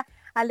pues mira,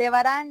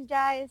 Aldebarán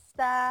ya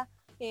está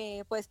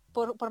pues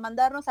por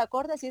mandarnos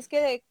acordes, y es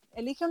que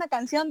elige una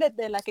canción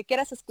de la que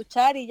quieras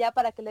escuchar, y ya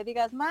para que le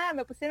digas,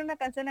 me pusieron una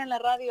canción en la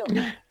radio.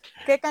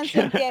 ¿Qué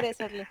canción quieres,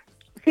 Orly?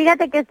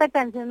 Fíjate que esta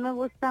canción me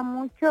gusta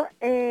mucho,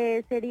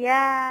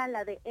 sería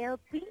la de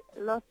LP,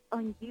 Lost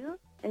on You.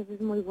 Esa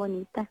es muy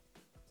bonita.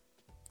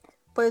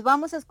 Pues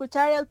vamos a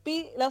escuchar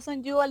LP, Lost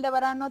on You,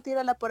 Aldebarán,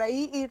 tírala por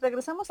ahí, y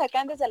regresamos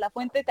acá Desde la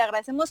Fuente. Te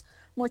agradecemos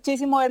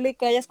muchísimo, Orly,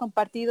 que hayas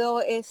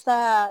compartido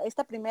esta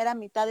primera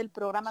mitad del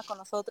programa con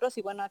nosotros,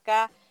 y bueno,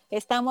 acá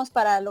estamos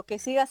para lo que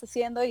sigas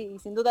haciendo, y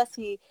sin duda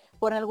si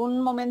por algún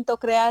momento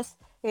creas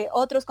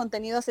otros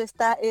contenidos,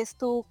 esta es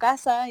tu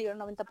casa, Ibero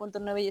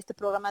 90.9 y este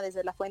programa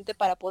Desde la Fuente,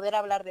 para poder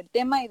hablar del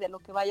tema y de lo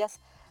que vayas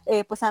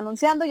pues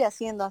anunciando y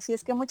haciendo. Así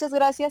es que muchas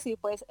gracias, y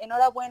pues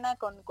enhorabuena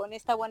con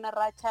esta buena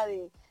racha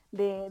de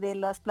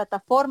las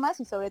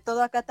plataformas, y sobre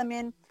todo acá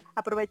también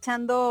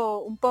aprovechando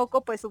un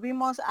poco, pues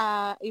subimos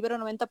a Ibero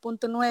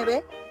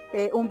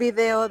 90.9 un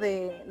video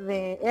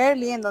de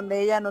Early, en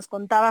donde ella nos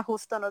contaba,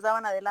 justo nos daba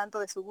un adelanto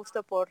de su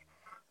gusto por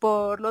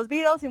los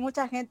Beatles, y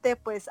mucha gente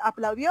pues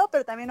aplaudió,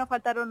 pero también no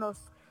faltaron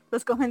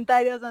los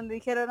comentarios donde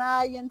dijeron,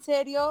 ay, ¿en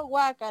serio?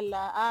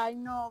 Guácala, ay,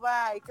 no,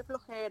 bye, qué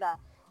flojera.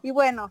 Y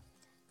bueno,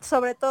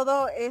 sobre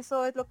todo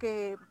eso es lo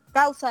que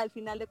causa al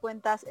final de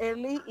cuentas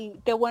Early, y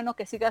qué bueno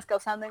que sigas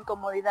causando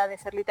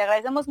incomodidades, Early. Te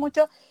agradecemos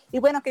mucho, y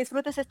bueno, que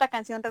disfrutes esta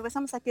canción.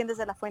 Regresamos aquí en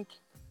Desde la Fuente.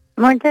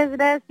 Muchas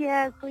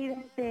gracias,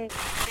 cuídense.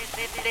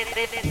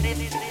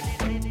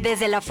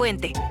 Desde la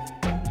Fuente.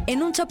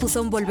 En un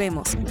chapuzón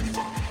volvemos.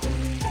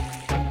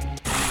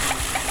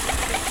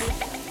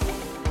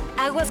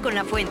 Aguas con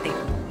la Fuente.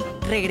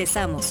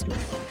 Regresamos.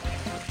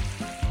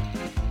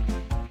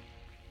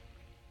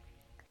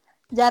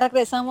 Ya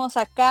regresamos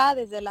acá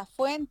Desde la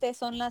Fuente,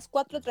 son las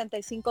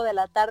 4:35 de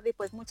la tarde, y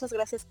pues muchas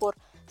gracias por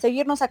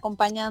seguirnos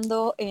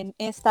acompañando en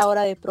esta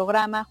hora de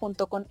programa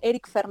junto con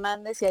Eric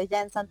Fernández, y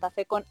allá en Santa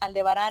Fe con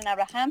Aldebarán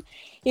Abraham.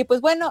 Y pues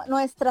bueno,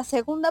 nuestra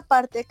segunda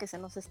parte, que se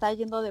nos está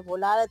yendo de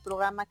volada el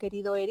programa,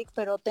 querido Eric,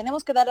 pero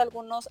tenemos que dar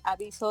algunos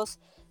avisos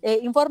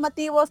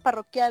informativos,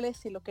 parroquiales,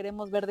 si lo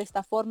queremos ver de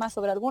esta forma,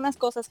 sobre algunas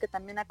cosas que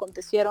también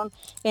acontecieron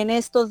en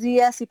estos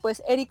días. Y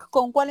pues Eric,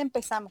 ¿con cuál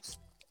empezamos?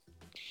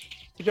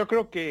 Yo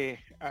creo que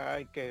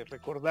hay que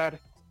recordar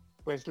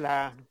pues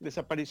la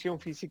desaparición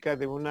física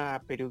de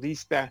una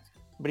periodista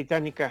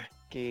británica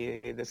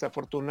que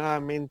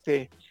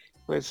desafortunadamente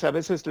pues a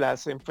veces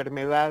las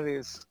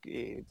enfermedades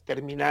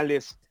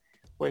terminales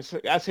pues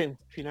hacen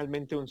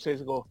finalmente un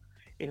sesgo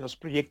en los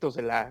proyectos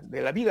de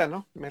la vida,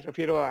 ¿no? Me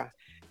refiero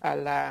a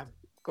la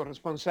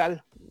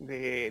corresponsal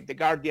de The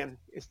Guardian,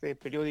 este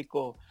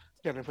periódico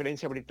de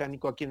referencia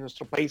británico aquí en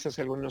nuestro país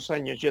hace algunos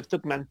años, Jeff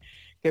Tuchman,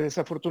 que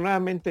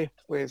desafortunadamente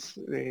pues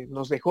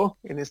nos dejó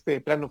en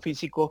este plano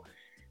físico,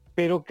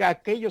 pero que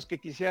aquellos que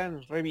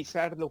quisieran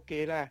revisar lo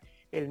que era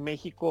el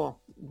México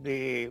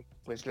de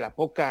pues la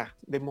poca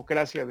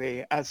democracia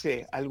de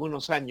hace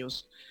algunos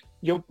años,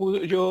 yo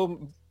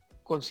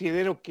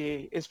considero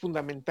que es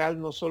fundamental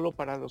no solo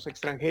para los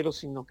extranjeros,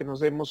 sino que nos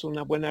demos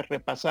una buena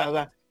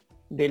repasada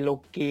de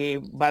lo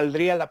que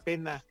valdría la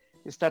pena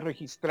estar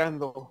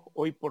registrando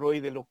hoy por hoy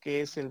de lo que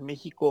es el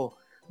México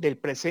del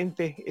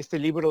presente, este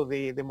libro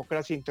de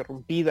Democracia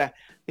Interrumpida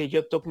de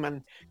Joe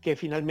Tuchman, que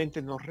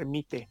finalmente nos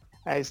remite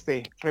a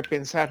este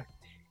repensar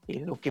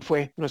en lo que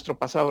fue nuestro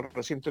pasado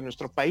reciente en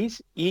nuestro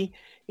país, y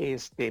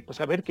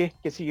pues a ver qué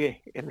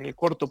sigue en el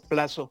corto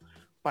plazo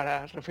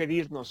para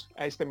referirnos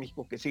a este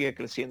México que sigue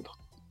creciendo.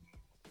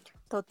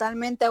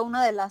 Totalmente.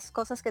 Una de las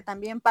cosas que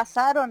también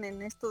pasaron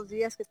en estos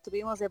días que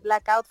estuvimos de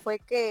blackout fue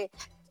que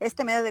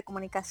este medio de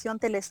comunicación,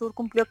 Telesur,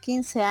 cumplió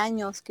 15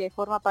 años, que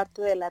forma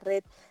parte de la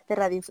red de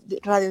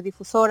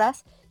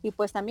radiodifusoras, y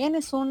pues también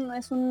es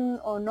un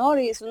honor,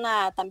 y es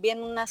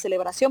también una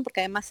celebración,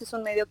 porque además es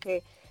un medio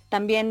que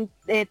también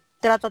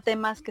trata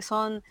temas que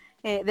son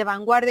de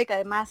vanguardia, y que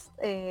además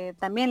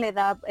también le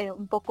da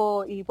un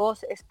poco y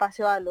voz,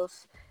 espacio a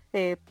los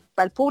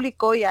al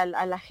público y a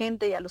la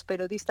gente y a los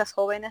periodistas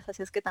jóvenes,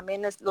 así es que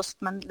también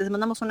les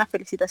mandamos una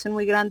felicitación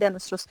muy grande a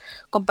nuestros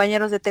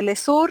compañeros de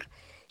Telesur.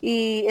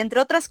 Y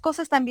entre otras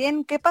cosas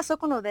también, ¿qué pasó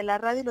con lo de la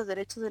radio y los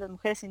derechos de las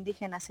mujeres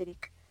indígenas,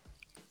 Eric?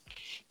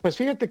 Pues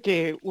fíjate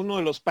que uno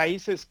de los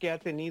países que ha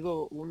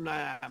tenido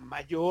una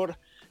mayor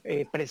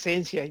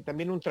presencia y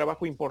también un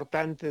trabajo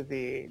importante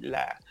de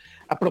la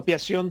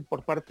apropiación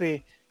por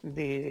parte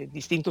de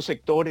distintos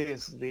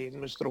sectores de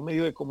nuestro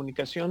medio de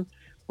comunicación,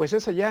 pues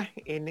es allá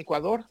en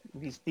Ecuador,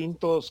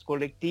 distintos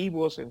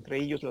colectivos, entre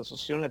ellos la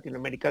Asociación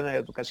Latinoamericana de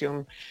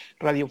Educación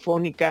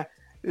Radiofónica,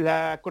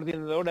 la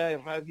Coordinadora de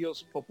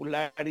Radios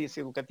Populares y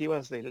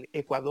Educativas del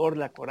Ecuador,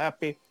 la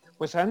CORAPE,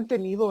 pues han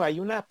tenido ahí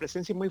una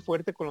presencia muy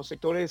fuerte con los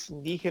sectores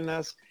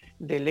indígenas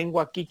de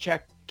lengua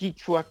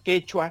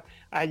quechua,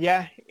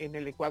 allá en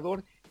el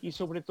Ecuador, y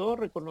sobre todo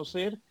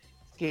reconocer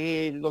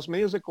que los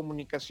medios de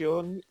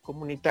comunicación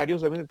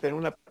comunitarios deben de tener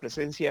una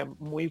presencia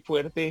muy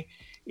fuerte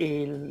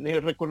en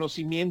el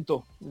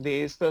reconocimiento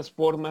de estas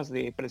formas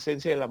de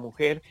presencia de la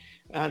mujer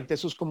ante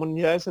sus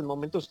comunidades en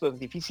momentos tan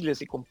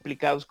difíciles y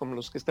complicados como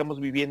los que estamos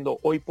viviendo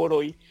hoy por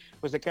hoy,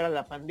 pues de cara a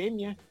la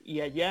pandemia. Y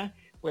allá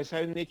pues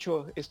han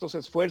hecho estos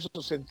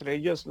esfuerzos, entre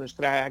ellos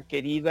nuestra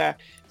querida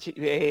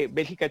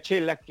Bélgica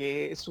Chela,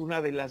 que es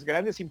una de las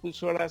grandes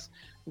impulsoras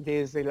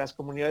desde las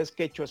comunidades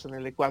quechuas en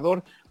el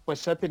Ecuador,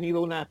 pues ha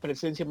tenido una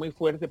presencia muy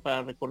fuerte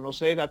para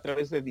reconocer a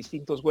través de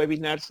distintos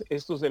webinars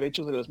estos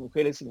derechos de las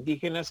mujeres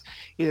indígenas,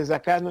 y desde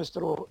acá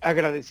nuestro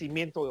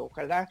agradecimiento.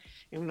 Ojalá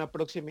en una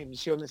próxima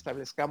emisión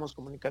establezcamos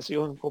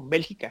comunicación con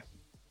Bélgica.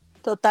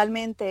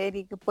 Totalmente,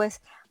 Eric.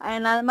 Pues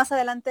más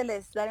adelante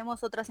les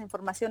daremos otras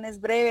informaciones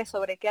breves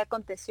sobre qué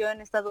aconteció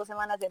en estas 2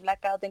 semanas de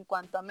blackout en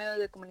cuanto a medios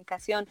de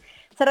comunicación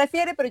se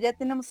refiere, pero ya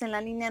tenemos en la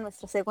línea a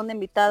nuestra segunda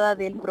invitada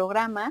del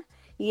programa.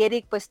 Y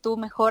Eric, pues tú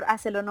mejor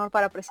haz el honor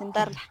para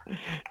presentarla.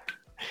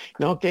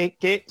 No,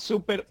 qué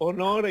súper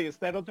honor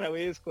estar otra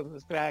vez con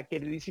nuestra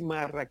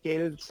queridísima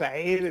Raquel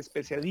Saer,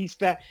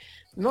 especialista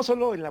no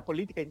solo en la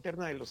política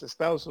interna de los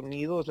Estados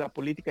Unidos, la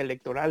política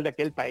electoral de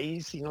aquel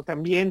país, sino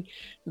también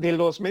de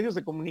los medios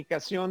de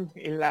comunicación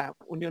en la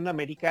Unión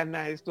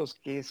Americana, estos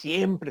que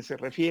siempre se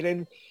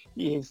refieren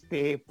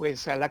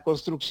pues a la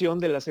construcción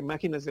de las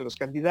imágenes de los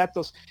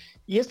candidatos.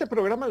 Y este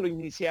programa lo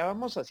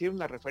iniciábamos haciendo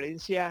una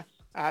referencia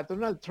a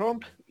Donald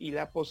Trump y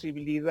la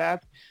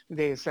posibilidad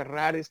de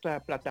cerrar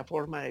esta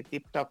plataforma de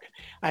TikTok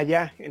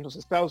allá en los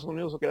Estados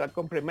Unidos o que la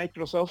compre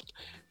Microsoft.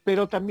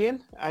 Pero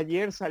también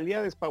ayer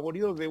salía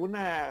despavorido de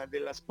una de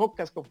las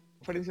pocas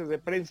conferencias de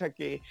prensa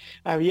que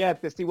había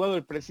atestiguado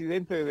el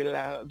presidente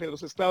de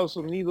los Estados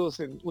Unidos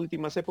en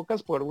últimas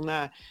épocas por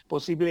una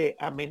posible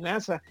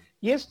amenaza.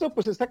 Y esto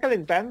pues está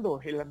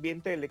calentando el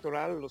ambiente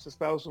electoral de los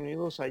Estados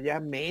Unidos allá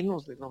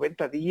menos de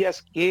 90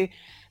 días, que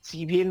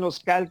si bien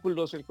los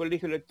cálculos, el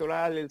colegio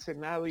electoral, el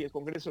Senado y el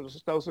Congreso de los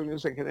Estados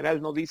Unidos en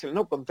general no dicen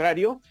lo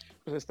contrario,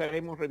 pues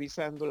estaremos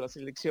revisando las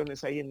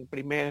elecciones ahí en el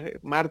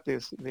primer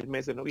martes del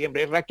mes de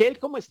noviembre. Raquel,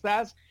 ¿cómo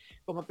estás?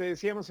 Como te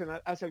decíamos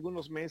hace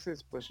algunos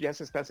meses, pues ya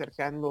se está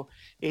acercando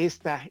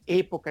esta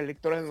época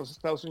electoral en los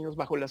Estados Unidos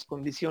bajo las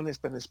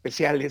condiciones tan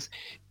especiales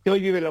que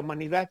hoy vive la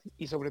humanidad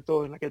y sobre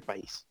todo en aquel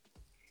país.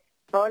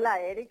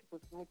 Hola Eric,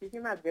 pues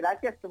muchísimas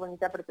gracias, qué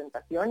bonita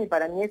presentación, y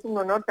para mí es un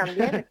honor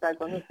también estar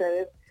con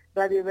ustedes.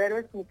 Radio Ibero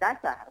es mi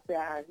casa, o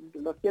sea,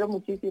 los quiero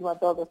muchísimo a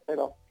todos,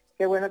 pero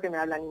qué bueno que me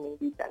hablan y me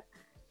invitan.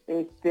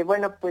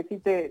 Bueno, pues sí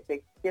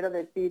te quiero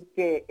decir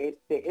que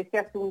este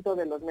asunto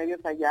de los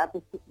medios allá,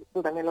 pues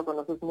tú también lo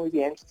conoces muy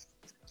bien.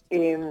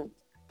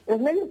 Los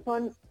medios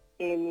son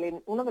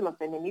uno de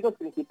los enemigos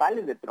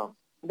principales de Trump,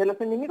 de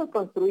los enemigos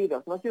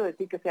construidos. No quiero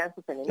decir que sean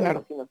sus enemigos,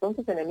 claro, sino son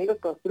sus enemigos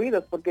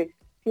construidos, porque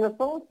si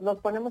nos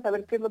ponemos a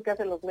ver qué es lo que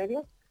hacen los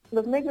medios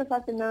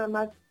hacen nada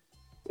más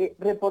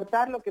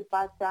reportar lo que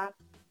pasa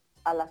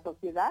a la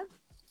sociedad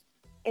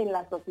en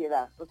la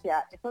sociedad. O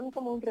sea, son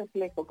como un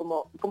reflejo,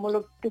 como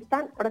lo que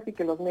están, ahora sí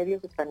que los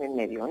medios están en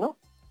medio, ¿no?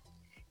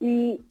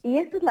 Y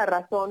esa es la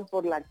razón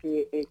por la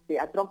que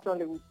a Trump no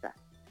le gusta,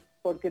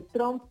 porque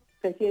Trump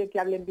prefiere que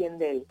hablen bien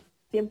de él,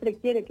 siempre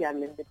quiere que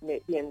hablen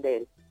bien de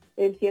él.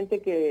 Él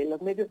siente que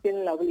los medios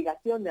tienen la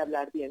obligación de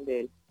hablar bien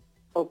de él,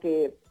 o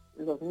que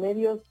los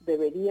medios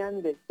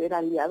deberían de ser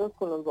aliados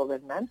con los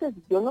gobernantes.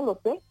 Yo no lo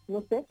sé,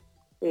 no sé.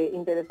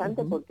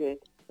 Interesante, porque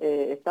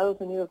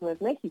Estados Unidos no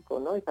es México,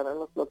 ¿no? Y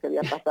sabemos lo que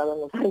había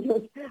pasado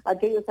en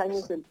aquellos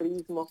años del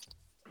priismo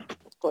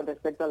con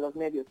respecto a los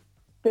medios.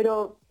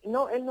 Pero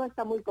no, él no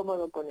está muy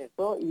cómodo con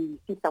eso, y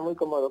sí está muy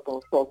cómodo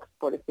con Fox,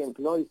 por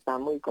ejemplo, y está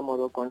muy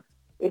cómodo con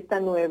esta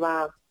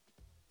nueva,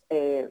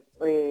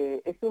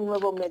 es un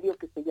nuevo medio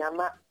que se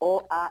llama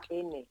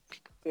OAN,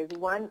 que es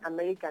One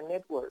American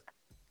Network,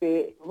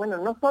 que, bueno,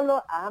 no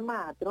solo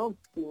ama a Trump,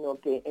 sino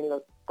que en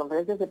las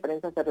conferencias de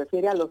prensa se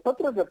refiere a los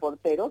otros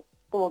reporteros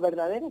como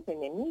verdaderos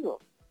enemigos.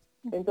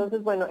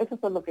 Entonces, bueno, eso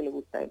es lo que le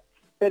gusta a él.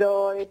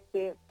 Pero,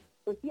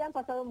 pues sí han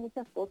pasado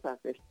muchas cosas,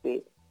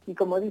 y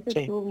como dices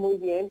sí, tú muy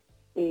bien,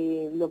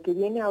 lo que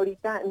viene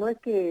ahorita no es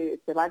que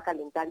se va a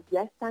calentar,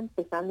 ya está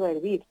empezando a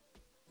hervir.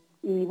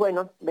 Y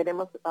bueno,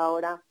 veremos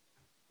ahora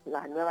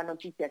la nueva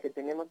noticia que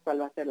tenemos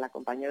cuál va a ser la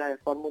compañera de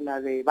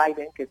fórmula de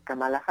Biden, que es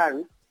Kamala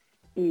Harris,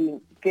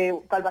 y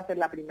cuál va a ser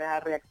la primera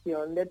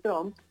reacción de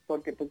Trump,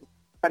 porque pues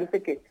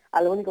parece que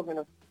a lo único que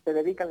se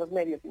dedican los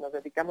medios y nos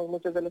dedicamos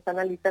muchos de los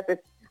analistas es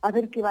a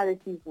ver qué va a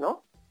decir,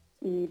 ¿no?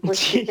 Y pues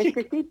sí. Es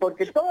que sí,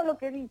 porque todo lo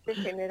que dice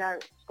genera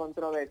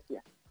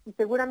controversia y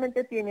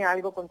seguramente tiene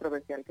algo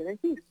controversial que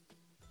decir.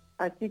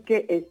 Así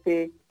que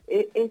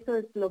eso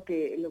es lo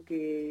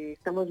que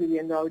estamos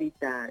viviendo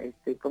ahorita.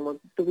 Como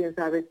tú bien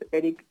sabes,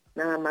 Eric,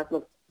 nada más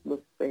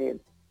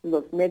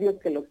los medios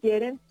que lo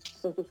quieren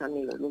son sus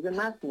amigos, los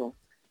demás no.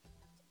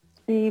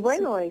 Y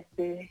bueno,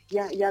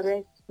 ya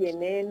ves,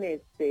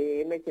 CNN,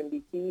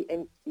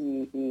 MSNBC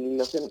y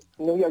los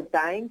New York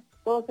Times,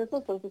 todos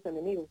esos son sus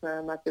enemigos,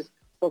 nada más es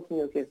Fox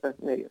News y estos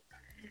medios.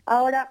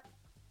 Ahora,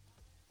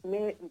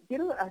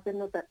 quiero hacer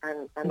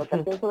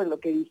anotación sobre lo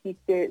que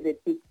dijiste de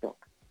TikTok.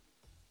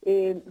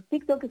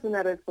 TikTok es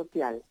una red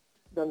social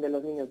donde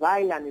los niños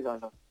bailan y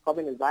donde los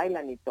jóvenes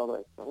bailan y todo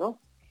esto, ¿no?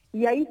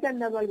 Y ahí se han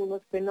dado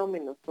algunos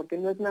fenómenos, porque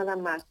no es nada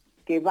más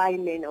que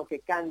bailen o que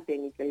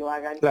canten y que lo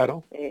hagan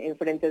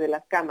enfrente de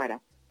las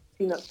cámaras,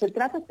 sino se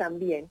trata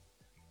también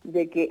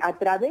de que a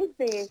través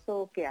de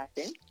eso que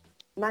hacen,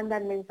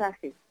 mandan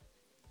mensajes.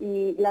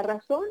 Y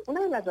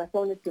una de las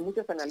razones que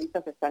muchos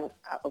analistas están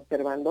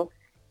observando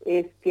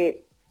es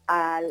que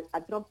a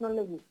Trump no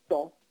le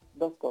gustó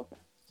dos cosas.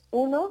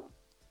 Uno,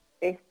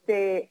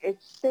 este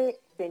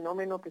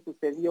fenómeno que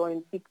sucedió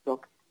en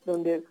TikTok,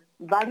 donde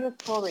varios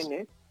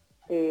jóvenes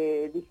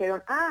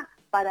dijeron,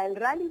 para el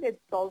rally de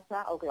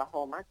Tulsa,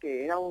 Oklahoma,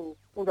 que era un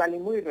rally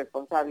muy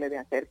irresponsable de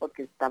hacer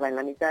porque estaba en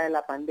la mitad de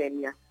la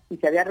pandemia y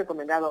se había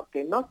recomendado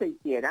que no se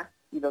hiciera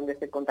y donde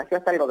se contagió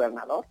hasta el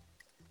gobernador.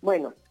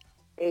 Bueno,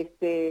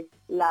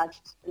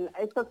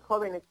 estos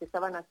jóvenes que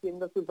estaban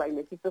haciendo sus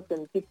bailecitos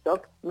en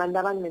TikTok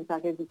mandaban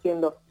mensajes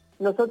diciendo,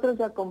 nosotros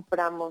ya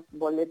compramos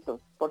boletos,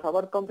 por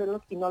favor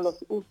cómprenlos y no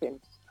los usen.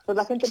 Entonces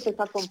la gente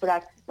empezó a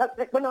comprar,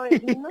 bueno,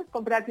 no es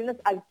comprar, sino es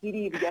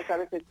adquirir, ya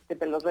sabes, que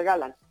te los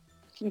regalan.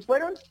 Y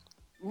fueron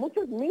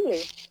muchos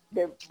miles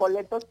de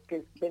boletos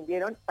que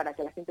vendieron para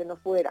que la gente no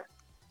fuera.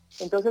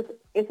 Entonces,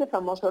 ese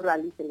famoso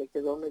rally se le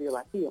quedó medio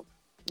vacío.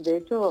 De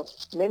hecho,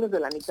 menos de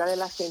la mitad de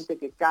la gente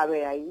que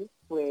cabe ahí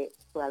fue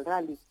al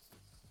rally.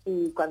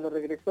 Y cuando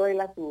regresó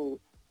él a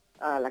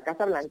la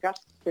Casa Blanca,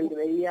 se le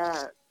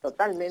veía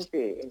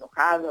totalmente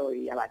enojado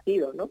y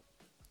abatido, ¿no?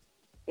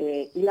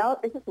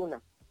 Esa es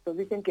una.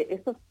 Entonces dicen que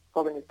estos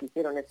jóvenes que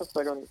hicieron eso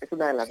es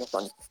una de las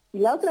razones. Y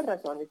la otra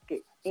razón es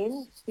que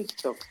en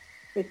TikTok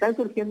están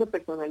surgiendo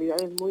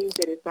personalidades muy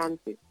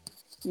interesantes.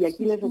 Y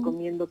aquí les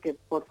recomiendo que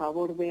por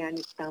favor vean,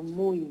 está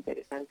muy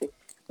interesante.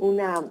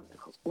 Una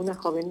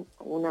joven,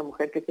 una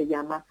mujer que se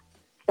llama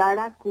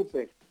Sarah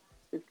Cooper.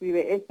 Se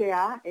escribe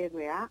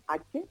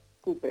S-A-R-A-H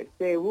Cooper,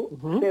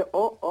 C-U-C-O-O-P-E-R.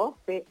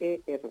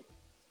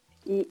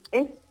 Y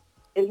es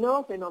el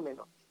nuevo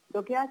fenómeno.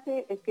 Lo que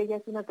hace es que ella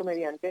es una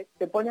comediante,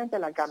 se pone ante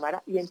la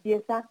cámara y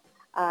empieza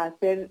a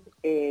hacer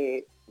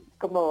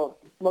como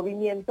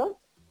movimientos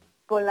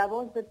con la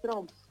voz de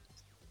Trump.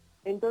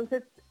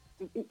 Entonces,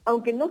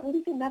 aunque no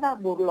dice nada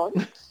burlón,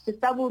 se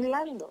está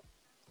burlando.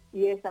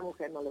 Y a esa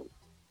mujer no le gusta.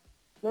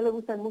 No le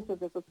gustan muchos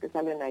de esos que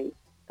salen ahí.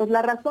 Entonces,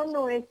 la razón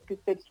no es que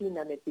esté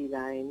China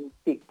metida en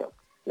TikTok.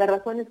 La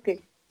razón es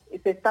que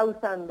se está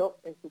usando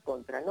en su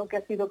contra, ¿no? Que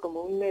ha sido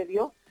como un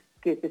medio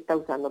que se está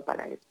usando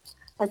para eso.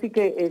 Así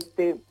que,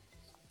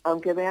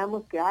 aunque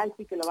veamos que,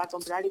 sí que lo va a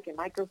comprar y que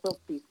Microsoft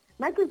sí.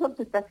 Microsoft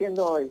está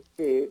haciendo,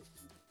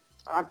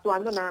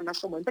 actuando nada más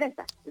como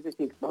empresa. Es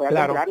decir, voy a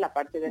comprar la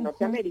parte de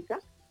Norteamérica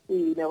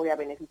y me voy a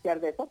beneficiar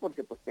de eso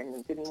porque pues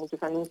tienen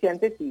muchos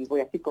anunciantes y voy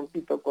así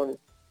compito con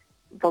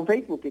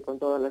Facebook y con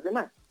todos los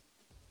demás.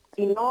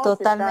 Y no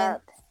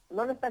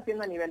lo está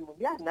haciendo a nivel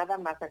mundial, nada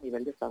más a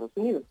nivel de Estados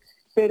Unidos.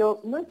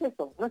 Pero no es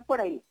eso, no es por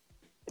ahí.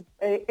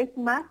 Es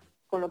más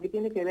con lo que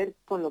tiene que ver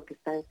con lo que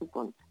está en su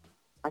contra.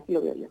 Así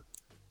lo veo yo.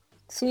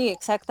 Sí,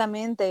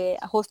 exactamente.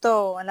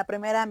 Justo en la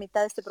primera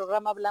mitad de este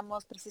programa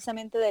hablamos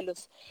precisamente de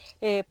los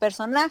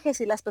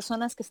personajes y las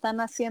personas que están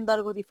haciendo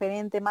algo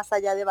diferente más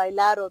allá de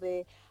bailar o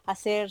de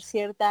hacer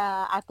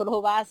cierta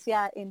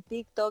acrobacia en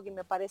TikTok, y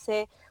me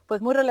parece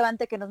pues muy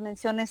relevante que nos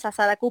menciones a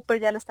Sarah Cooper.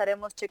 Ya lo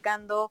estaremos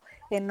checando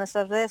en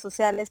nuestras redes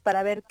sociales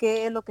para ver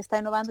qué es lo que está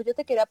innovando. Yo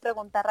te quería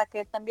preguntar,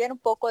 Raquel, también un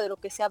poco de lo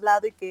que se ha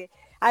hablado y que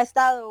ha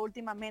estado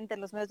últimamente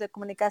en los medios de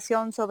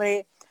comunicación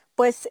sobre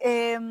pues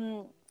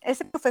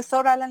ese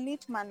profesor Alan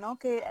Lichtman, ¿no?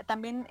 Que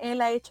también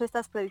él ha hecho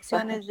estas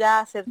predicciones ya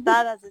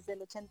acertadas desde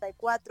el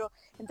 84,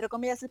 entre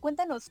comillas.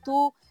 Cuéntanos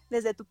tú,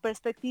 desde tu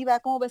perspectiva,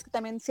 ¿cómo ves que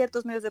también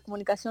ciertos medios de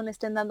comunicación le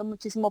estén dando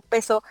muchísimo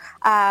peso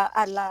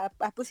a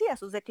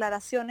sus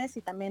declaraciones?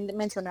 Y también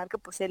mencionar que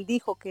pues él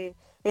dijo que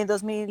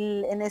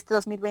en este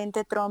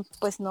 2020 Trump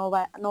pues no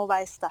va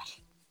a estar,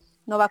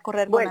 no va a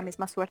correr con la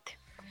misma suerte.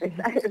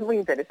 Es muy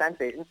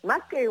interesante.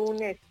 Más que un,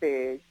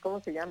 ¿cómo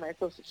se llama?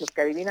 Esos los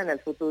que adivinan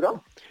el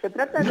futuro. Se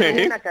trata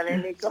de un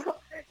académico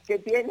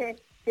que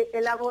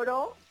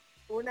elaboró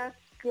unas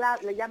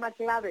claves, le llama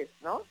claves,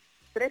 ¿no?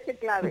 13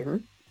 claves.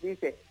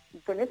 Dice, y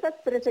con esas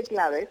 13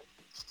 claves,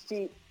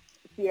 si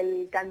si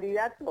el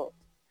candidato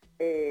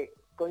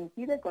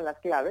coincide con las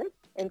claves,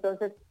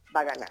 entonces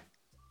va a ganar.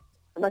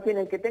 Más bien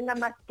el que tenga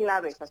más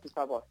claves a su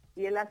favor.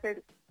 Y él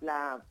hace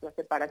la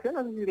separación,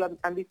 no sé si lo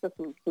han visto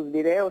sus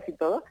videos y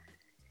todo.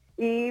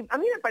 Y a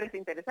mí me parece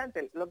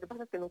interesante. Lo que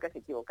pasa es que nunca se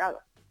ha equivocado.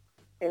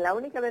 La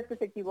única vez que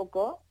se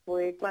equivocó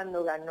fue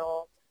cuando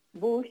ganó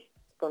Bush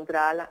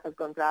contra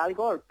Al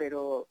Gore,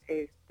 pero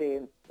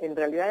en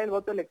realidad el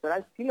voto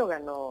electoral sí lo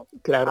ganó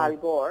Al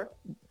Gore,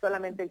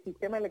 solamente el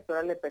sistema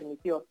electoral le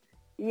permitió.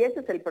 Y ese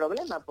es el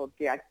problema,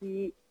 porque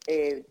aquí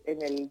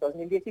en el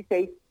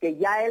 2016, que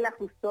ya él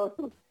ajustó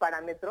sus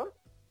parámetros,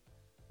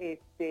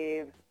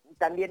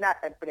 también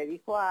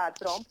predijo a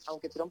Trump,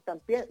 aunque Trump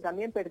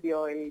también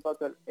perdió el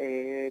voto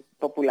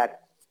popular,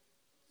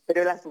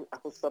 pero él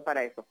ajustó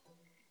para eso.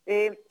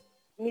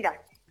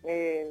 Mira,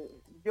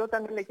 yo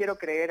también le quiero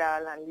creer a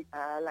Alan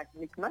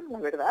Lichtman, la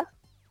verdad.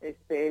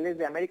 Él es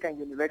de American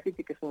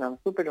University, que es una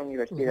super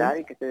universidad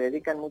y que se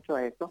dedican mucho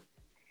a eso.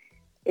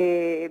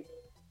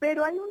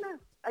 Pero hay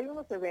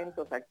unos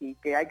eventos aquí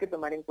que hay que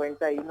tomar en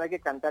cuenta y no hay que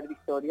cantar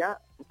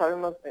victoria.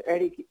 Sabemos,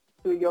 Eric,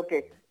 tú y yo,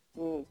 que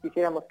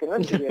quisiéramos que no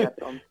estuviera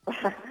Trump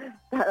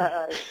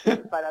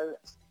para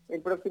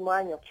el próximo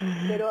año.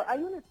 Pero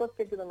hay unas cosas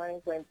que hay que tomar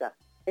en cuenta.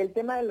 El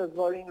tema de los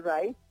voting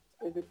rights,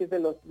 es decir, de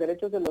los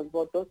derechos de los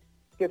votos,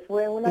 que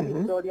fue una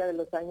victoria de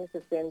los años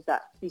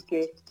 60 y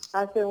que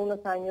hace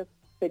unos años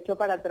se echó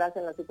para atrás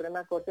en la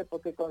Suprema Corte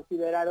porque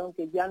consideraron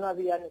que ya no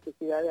había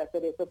necesidad de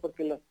hacer eso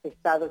porque los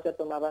estados ya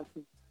tomaban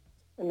sus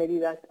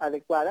medidas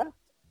adecuadas.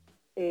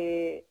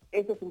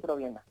 Eso es un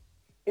problema.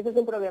 Eso es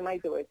un problema y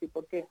te voy a decir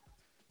por qué.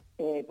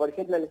 Por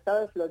ejemplo, el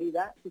estado de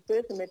Florida, si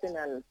ustedes se meten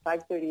al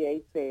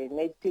 538 de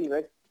Nate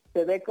Silver,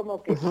 se ve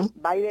como que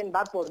Biden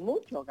va por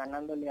mucho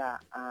ganándole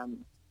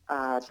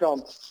a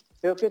Trump.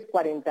 Creo que es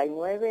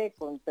 49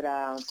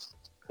 contra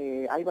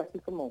algo así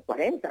como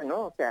 40,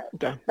 ¿no? O sea,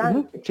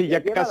 bastante. Sí,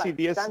 ya casi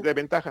 10 de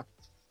ventaja.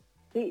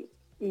 Sí,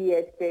 y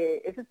eso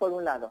es por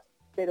un lado.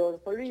 Pero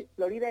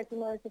Florida es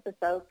uno de esos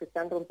estados que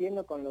están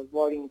rompiendo con los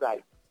voting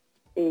rights.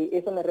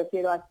 Eso me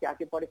refiero a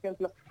que, por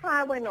ejemplo,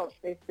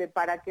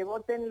 para que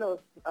voten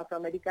los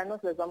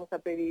afroamericanos les vamos a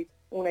pedir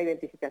una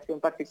identificación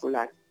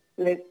particular.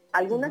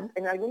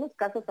 En algunos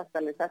casos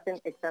hasta les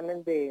hacen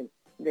examen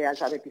de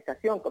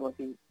alfabetización, como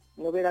si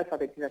no hubiera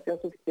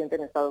alfabetización suficiente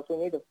en Estados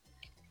Unidos.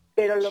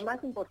 Pero lo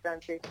más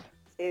importante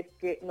es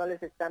que no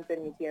les están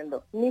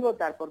permitiendo ni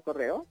votar por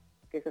correo,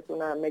 que esa es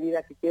una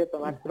medida que quiere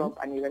tomar Trump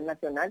a nivel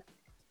nacional,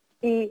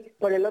 y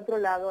por el otro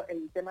lado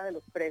el tema de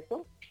los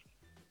presos,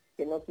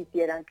 que no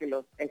quisieran que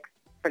los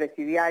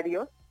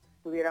expresidiarios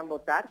pudieran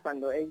votar,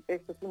 cuando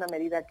esto es una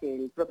medida que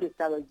el propio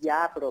Estado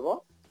ya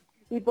aprobó.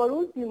 Y por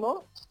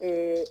último,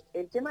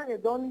 el tema de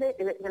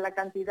la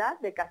cantidad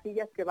de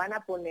casillas que van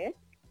a poner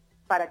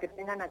para que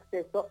tengan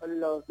acceso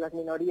las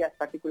minorías,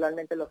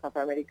 particularmente los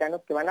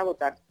afroamericanos, que van a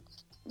votar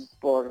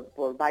por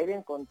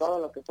Biden con todo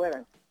lo que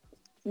puedan.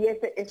 Y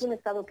ese es un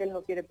estado que él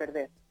no quiere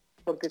perder,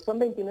 porque son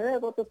 29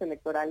 votos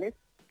electorales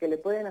que le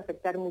pueden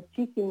afectar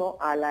muchísimo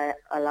a la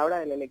hora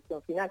de la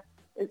elección final.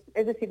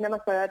 Es decir, nada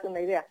más para darte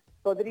una idea,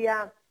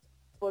 podría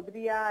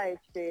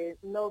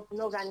no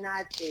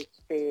ganar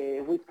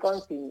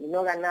Wisconsin y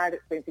no ganar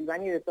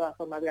Pensilvania y de todas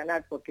formas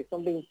ganar, porque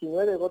son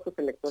 29 votos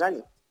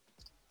electorales.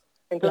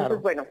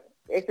 Entonces, bueno,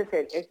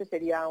 ese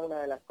sería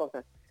una de las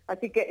cosas.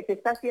 Así que se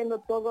está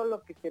haciendo todo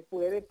lo que se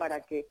puede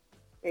para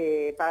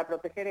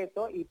proteger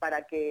eso y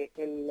para que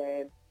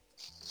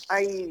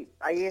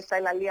ahí está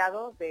el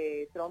aliado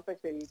de Trump,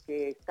 es el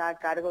que está a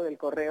cargo del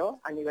correo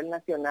a nivel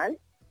nacional,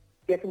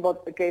 que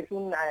es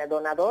un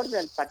donador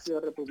del Partido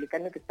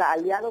Republicano, que está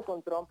aliado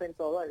con Trump en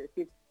todo, es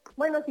decir,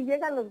 bueno, si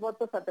llegan los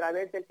votos a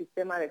través del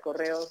sistema de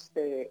correos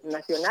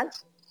nacional,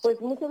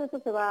 pues mucho de eso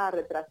se va a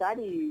retrasar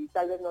y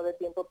tal vez no dé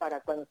tiempo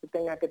para cuando se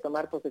tenga que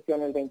tomar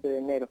posesión el 20 de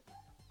enero.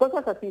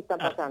 Cosas así están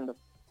pasando.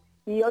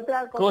 Y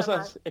otra cosa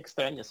cosas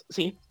extrañas,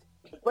 sí.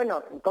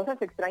 Bueno,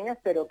 cosas extrañas,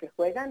 pero que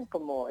juegan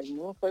como en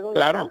un juego de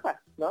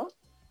trampas, ¿no?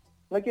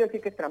 No quiero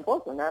decir que es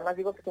tramposo, nada más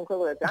digo que es un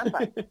juego de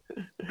trampas.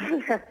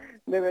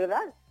 De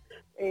verdad.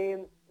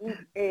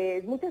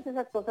 Muchas de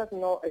esas cosas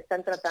no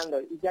están tratando,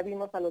 y ya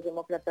vimos a los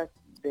demócratas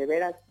de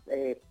veras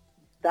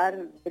dar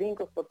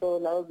brincos por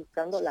todos lados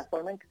buscando la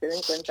forma en que se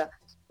den cuenta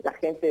la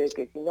gente de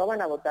que si no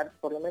van a votar,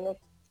 por lo menos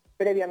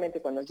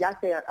previamente, cuando ya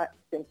se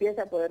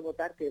empiece a poder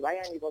votar, que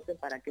vayan y voten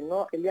para que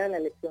no el día de la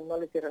elección no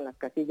les cierren las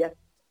casillas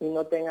y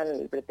no tengan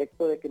el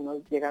pretexto de que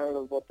no llegaron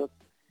los votos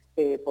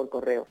por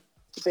correo.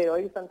 Pero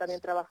ellos están también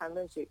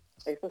trabajando en que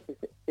eso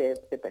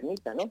se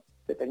permita, ¿no?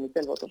 Se permite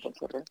el voto por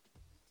correo.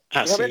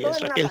 Así es,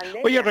 Raquel.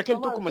 Oye,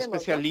 Raquel, tú como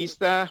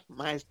especialista,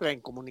 maestra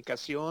en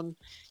comunicación,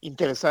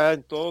 interesada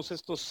en todos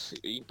estos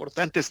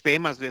importantes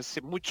temas de hace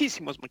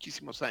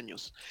muchísimos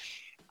años,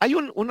 hay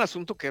un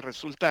asunto que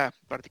resulta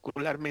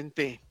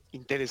particularmente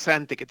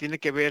interesante que tiene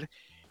que ver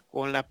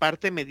con la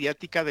parte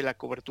mediática de la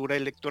cobertura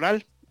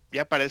electoral.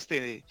 ya para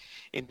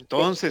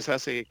entonces,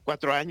 hace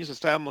 4 años,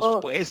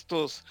 estábamos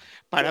puestos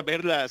para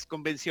ver las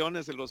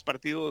convenciones de los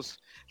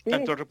partidos,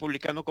 tanto el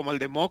republicano como el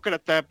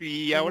demócrata,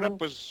 y ahora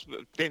pues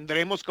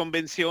tendremos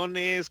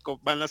convenciones,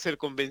 van a ser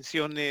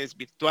convenciones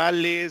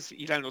virtuales,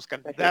 irán los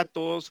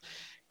candidatos.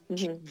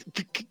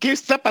 ¿Qué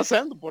está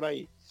pasando por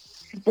ahí?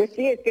 Pues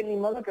sí, es que ni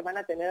modo que van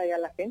a tener allá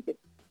la gente.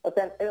 O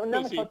sea,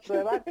 una mejor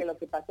prueba que lo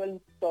que pasó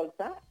en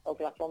Tulsa,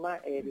 Oklahoma,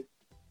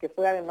 que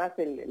fue además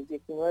el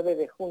 19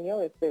 de junio,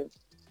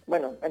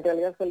 bueno, en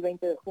realidad fue el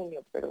 20 de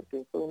junio, pero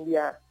que fue un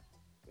día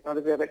que no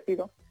debe haber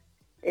sido,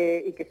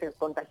 y que se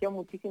contagió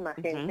muchísima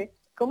gente.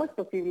 ¿Cómo es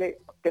posible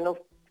que no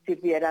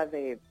sirviera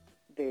de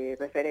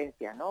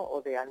referencia, ¿no?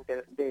 O de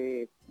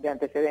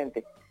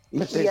antecedente?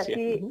 Y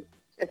así,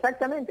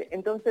 exactamente.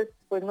 Entonces,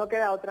 pues no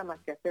queda otra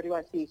más que hacerlo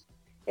así.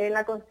 En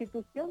la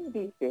Constitución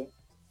dice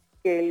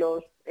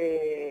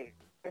que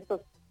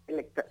estos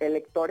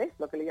electores,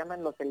 lo que le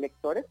llaman los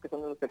electores, que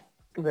son los que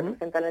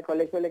representan el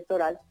colegio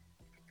electoral,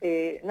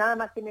 nada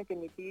más tienen que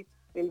emitir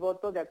el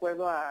voto de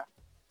acuerdo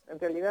en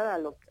realidad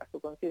a su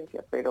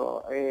conciencia,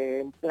 pero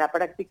la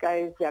práctica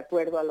es de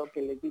acuerdo a lo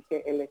que les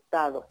dice el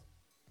Estado.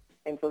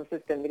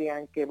 Entonces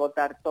tendrían que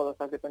votar todos,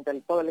 haz de cuenta,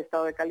 todo el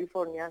Estado de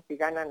California. Si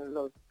ganan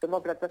los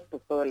demócratas,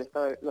 pues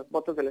los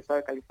votos del Estado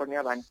de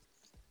California van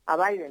a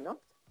Biden, ¿no?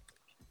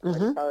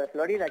 El Estado de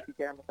Florida,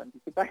 quisiéramos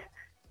anticipar.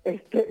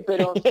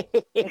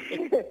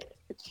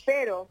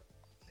 Pero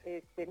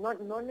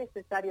no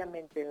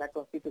necesariamente en la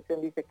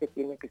Constitución dice que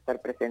tiene que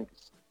estar presente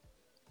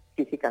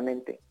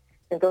físicamente.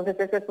 Entonces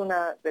esa es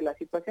una de las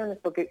situaciones,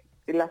 porque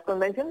las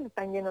convenciones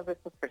están llenas de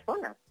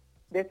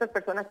estas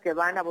personas que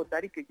van a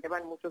votar y que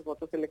llevan muchos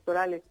votos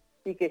electorales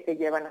y que se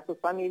llevan a sus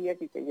familias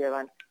y se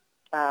llevan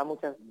a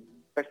muchas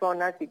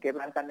personas y que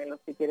van también los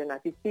que quieren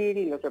asistir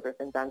y los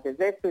representantes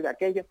de esto y de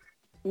aquello,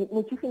 y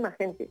muchísima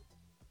gente.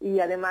 Y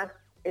además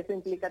eso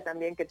implica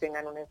también que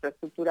tengan una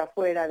infraestructura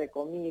afuera de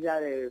comida,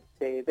 de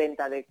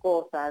venta de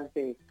cosas,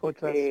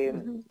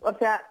 o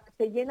sea,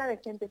 se llena de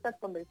gente. Estas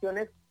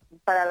convenciones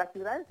para las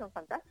ciudades son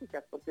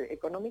fantásticas porque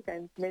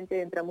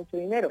económicamente entra mucho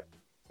dinero.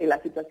 Y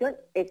la situación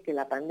es que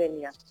la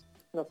pandemia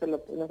no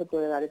se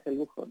puede dar ese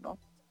lujo, ¿no?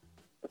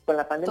 Pues con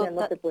la pandemia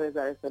no te puedes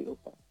dar ese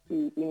lujo.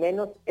 Y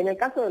menos, en el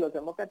caso de los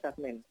demócratas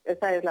menos.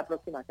 Esa es la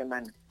próxima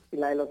semana. Y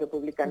la de los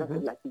republicanos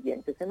es la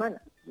siguiente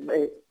semana.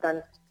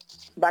 Están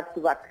back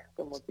to back,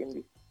 como quien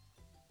dice.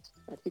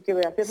 Así que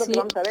así es lo que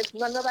vamos a ver.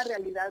 Una nueva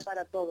realidad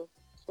para todos,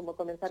 como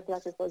comenzar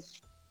clases hoy.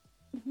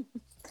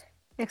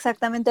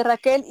 Exactamente,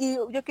 Raquel. Y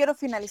yo quiero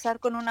finalizar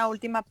con una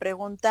última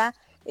pregunta.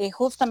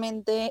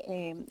 Justamente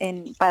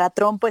para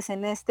Trump, pues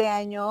en este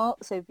año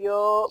se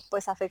vio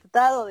pues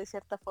afectado de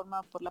cierta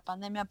forma por la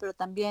pandemia, pero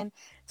también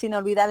sin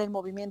olvidar el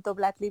movimiento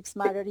Black Lives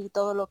Matter y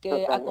todo lo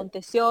que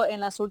aconteció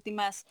en los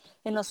últimos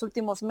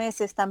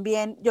meses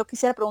también. Yo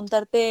quisiera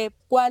preguntarte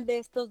cuál de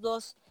estos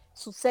dos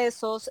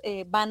sucesos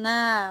se van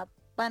a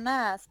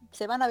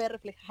ver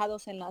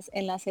reflejados en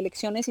las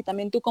elecciones, y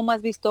también tú cómo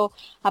has visto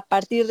a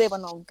partir de,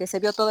 que se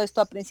vio todo esto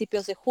a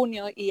principios de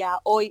junio y a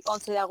hoy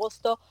 11 de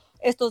agosto,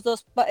 estos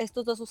dos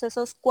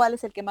sucesos, ¿cuál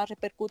es el que más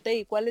repercute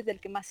y cuál es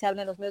el que más se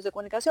habla en los medios de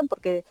comunicación?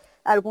 Porque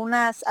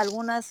algunas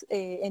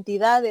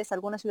entidades,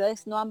 algunas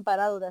ciudades no han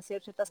parado de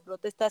hacer ciertas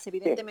protestas.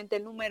 Evidentemente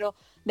el número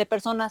de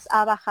personas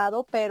ha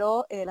bajado,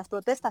 pero las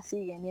protestas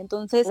siguen. Y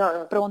entonces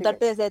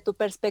preguntarte desde tu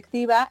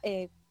perspectiva,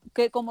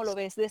 ¿cómo lo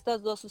ves de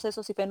estos dos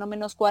sucesos y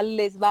fenómenos? ¿Cuál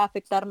les va a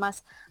afectar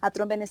más a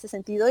Trump en este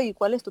sentido? ¿Y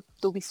cuál es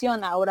tu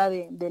visión ahora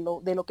de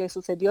lo que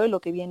sucedió y lo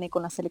que viene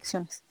con las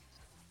elecciones?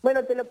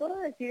 Bueno, te lo puedo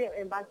decir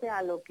en base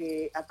a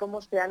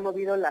cómo se han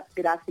movido las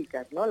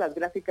gráficas, ¿no? Las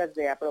gráficas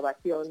de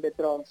aprobación de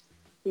Trump.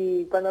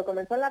 Y cuando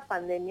comenzó la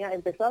pandemia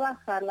empezó a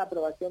bajar la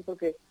aprobación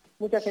porque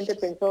mucha gente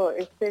pensó,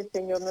 este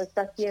señor no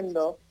está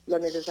haciendo lo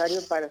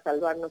necesario para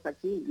salvarnos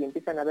aquí, y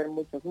empiezan a haber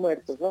muchos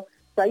muertos, ¿no? O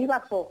sea, ahí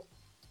bajó.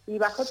 Y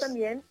bajó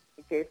también,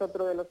 que es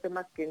otro de los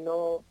temas que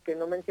no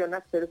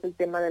mencionas, pero es el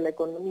tema de la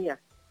economía.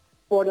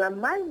 Por la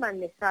mal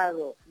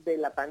manejado de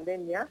la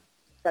pandemia,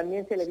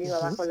 también se le vino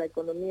abajo la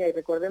economía, y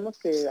recordemos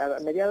que a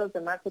mediados de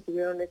marzo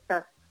tuvieron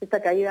esta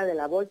caída de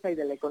la bolsa y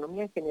de la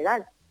economía en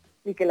general,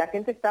 y que la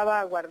gente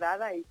estaba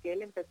guardada y que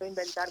él empezó a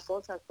inventar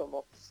cosas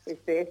como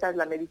esa es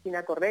la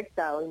medicina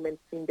correcta, o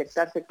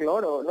inyectarse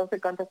cloro, no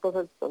sé cuántas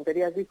cosas,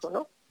 tonterías dijo,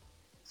 ¿no?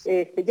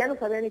 Ya no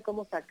sabía ni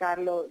cómo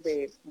sacarlo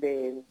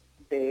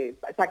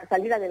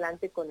salir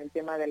adelante con el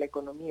tema de la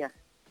economía.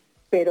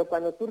 Pero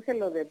cuando surge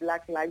lo de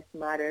Black Lives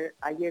Matter,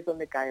 ahí es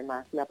donde cae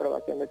más la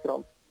aprobación de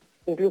Trump,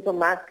 incluso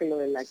más que lo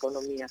de la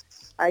economía.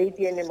 Ahí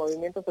tiene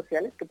movimientos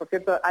sociales, que por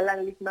cierto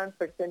Alan Lichtman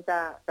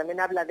también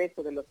habla de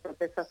eso, de las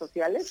protestas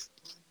sociales,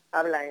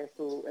 habla en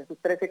sus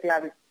 13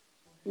 claves.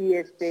 Y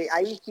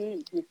ahí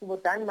sí estuvo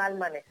tan mal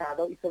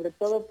manejado, y sobre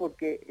todo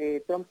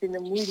porque Trump tiene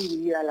muy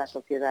dividida la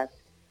sociedad,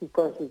 y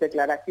con sus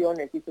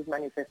declaraciones y sus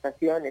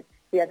manifestaciones,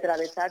 y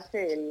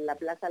atravesarse en la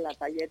Plaza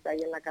Lafayette,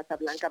 ahí en la Casa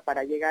Blanca,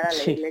 para llegar a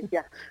la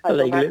iglesia, a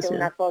tomarse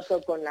una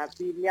foto con la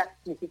Biblia,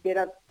 ni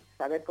siquiera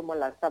saber cómo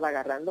la estaba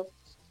agarrando.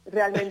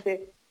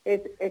 Realmente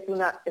es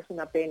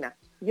una pena.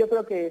 Yo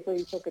creo que eso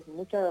hizo que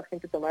mucha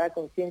gente tomara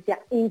conciencia,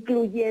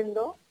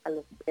 incluyendo a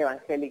los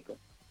evangélicos.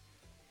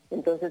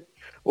 Entonces,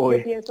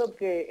 yo pienso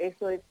que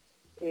eso es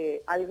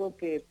algo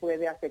que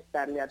puede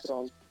afectarle a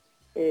Trump.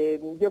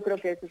 Yo creo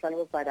que eso es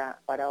algo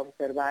para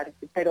observar,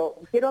 pero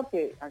quiero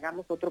que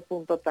hagamos otro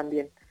punto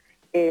también.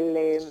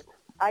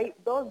 Hay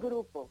dos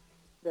grupos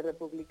de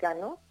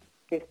republicanos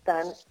que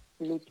están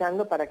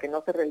luchando para que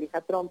no se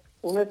reelija Trump.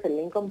 Uno es el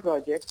Lincoln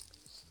Project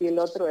y el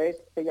otro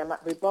se llama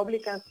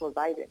Republicans for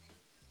Biden.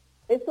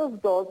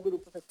 Estos dos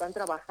grupos están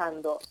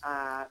trabajando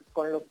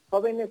con los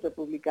jóvenes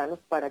republicanos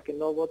para que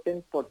no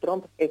voten por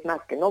Trump. Es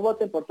más, que no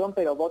voten por Trump,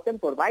 pero voten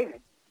por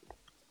Biden.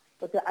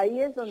 O sea,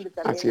 ahí es donde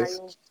también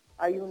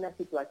hay una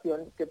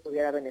situación que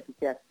pudiera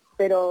beneficiar.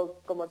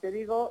 Pero, como te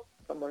digo,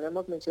 como lo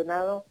hemos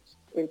mencionado,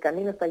 el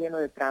camino está lleno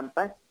de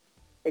trampas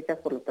hechas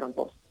por los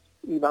tramposos.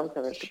 Y vamos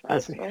a ver qué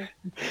pasa.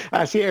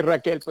 Así es,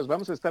 Raquel, pues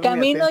vamos a estar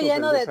camino muy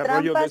atentos lleno de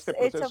trampas de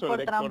este hecho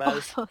por electoral.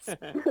 Tramposos.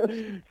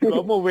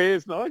 ¿Cómo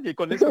ves, no? Y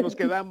con eso nos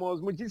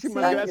quedamos.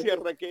 Muchísimas gracias,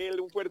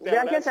 Raquel. Un fuerte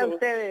abrazo. Gracias a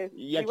ustedes.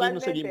 Y aquí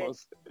nos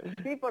seguimos.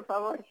 Sí, por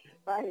favor.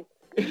 Bye.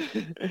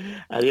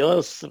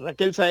 Adiós,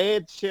 Raquel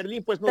Saed.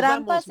 Sherlyn, pues nos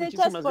trampas vamos.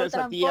 Muchísimas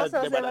gracias a ti.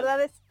 De verdad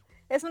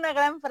es una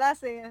gran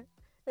frase.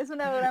 Es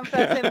una gran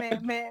frase,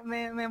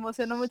 me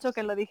emocionó mucho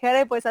que lo dijera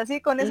y pues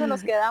así con eso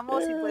nos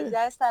quedamos y pues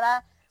ya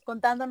estará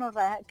contándonos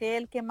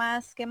Raquel qué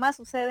más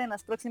sucede en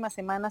las próximas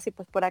semanas y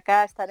pues por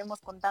acá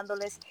estaremos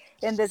contándoles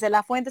Desde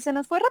la Fuente. Se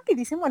nos fue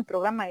rapidísimo el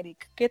programa,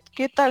 Eric.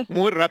 ¿Qué tal?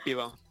 Muy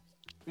rápido.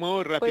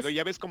 Pues,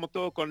 ya ves cómo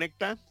todo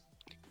conecta.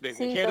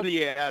 Desde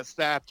Shirley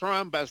hasta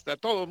Trump, hasta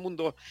todo el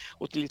mundo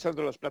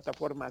utilizando las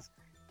plataformas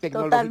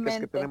tecnológicas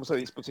que tenemos a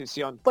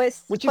disposición.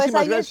 Pues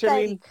muchísimas gracias,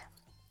 Sherlyn.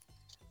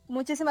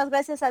 Muchísimas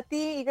gracias a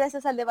ti y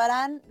gracias al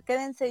Aldebarán.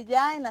 Quédense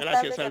ya en las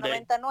tardes de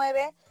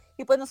 99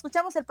 y pues nos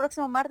escuchamos el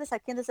próximo martes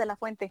aquí en Desde la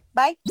Fuente.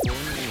 Bye.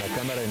 La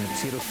cámara de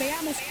noticieros.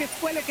 Veamos qué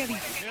fue lo que dijo.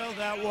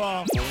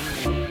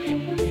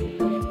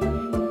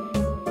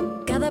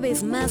 Cada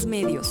vez más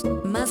medios,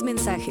 más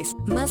mensajes,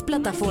 más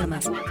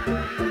plataformas.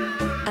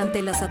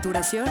 Ante la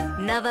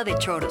saturación, nada de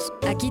choros.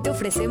 Aquí te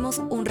ofrecemos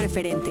un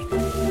referente.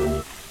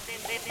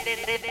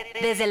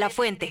 Desde la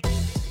Fuente.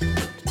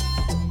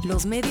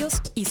 Los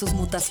medios y sus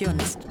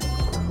mutaciones.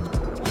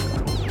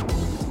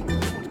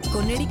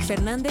 Con Eric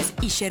Fernández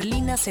y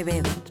Sherlyn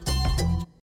Acevedo.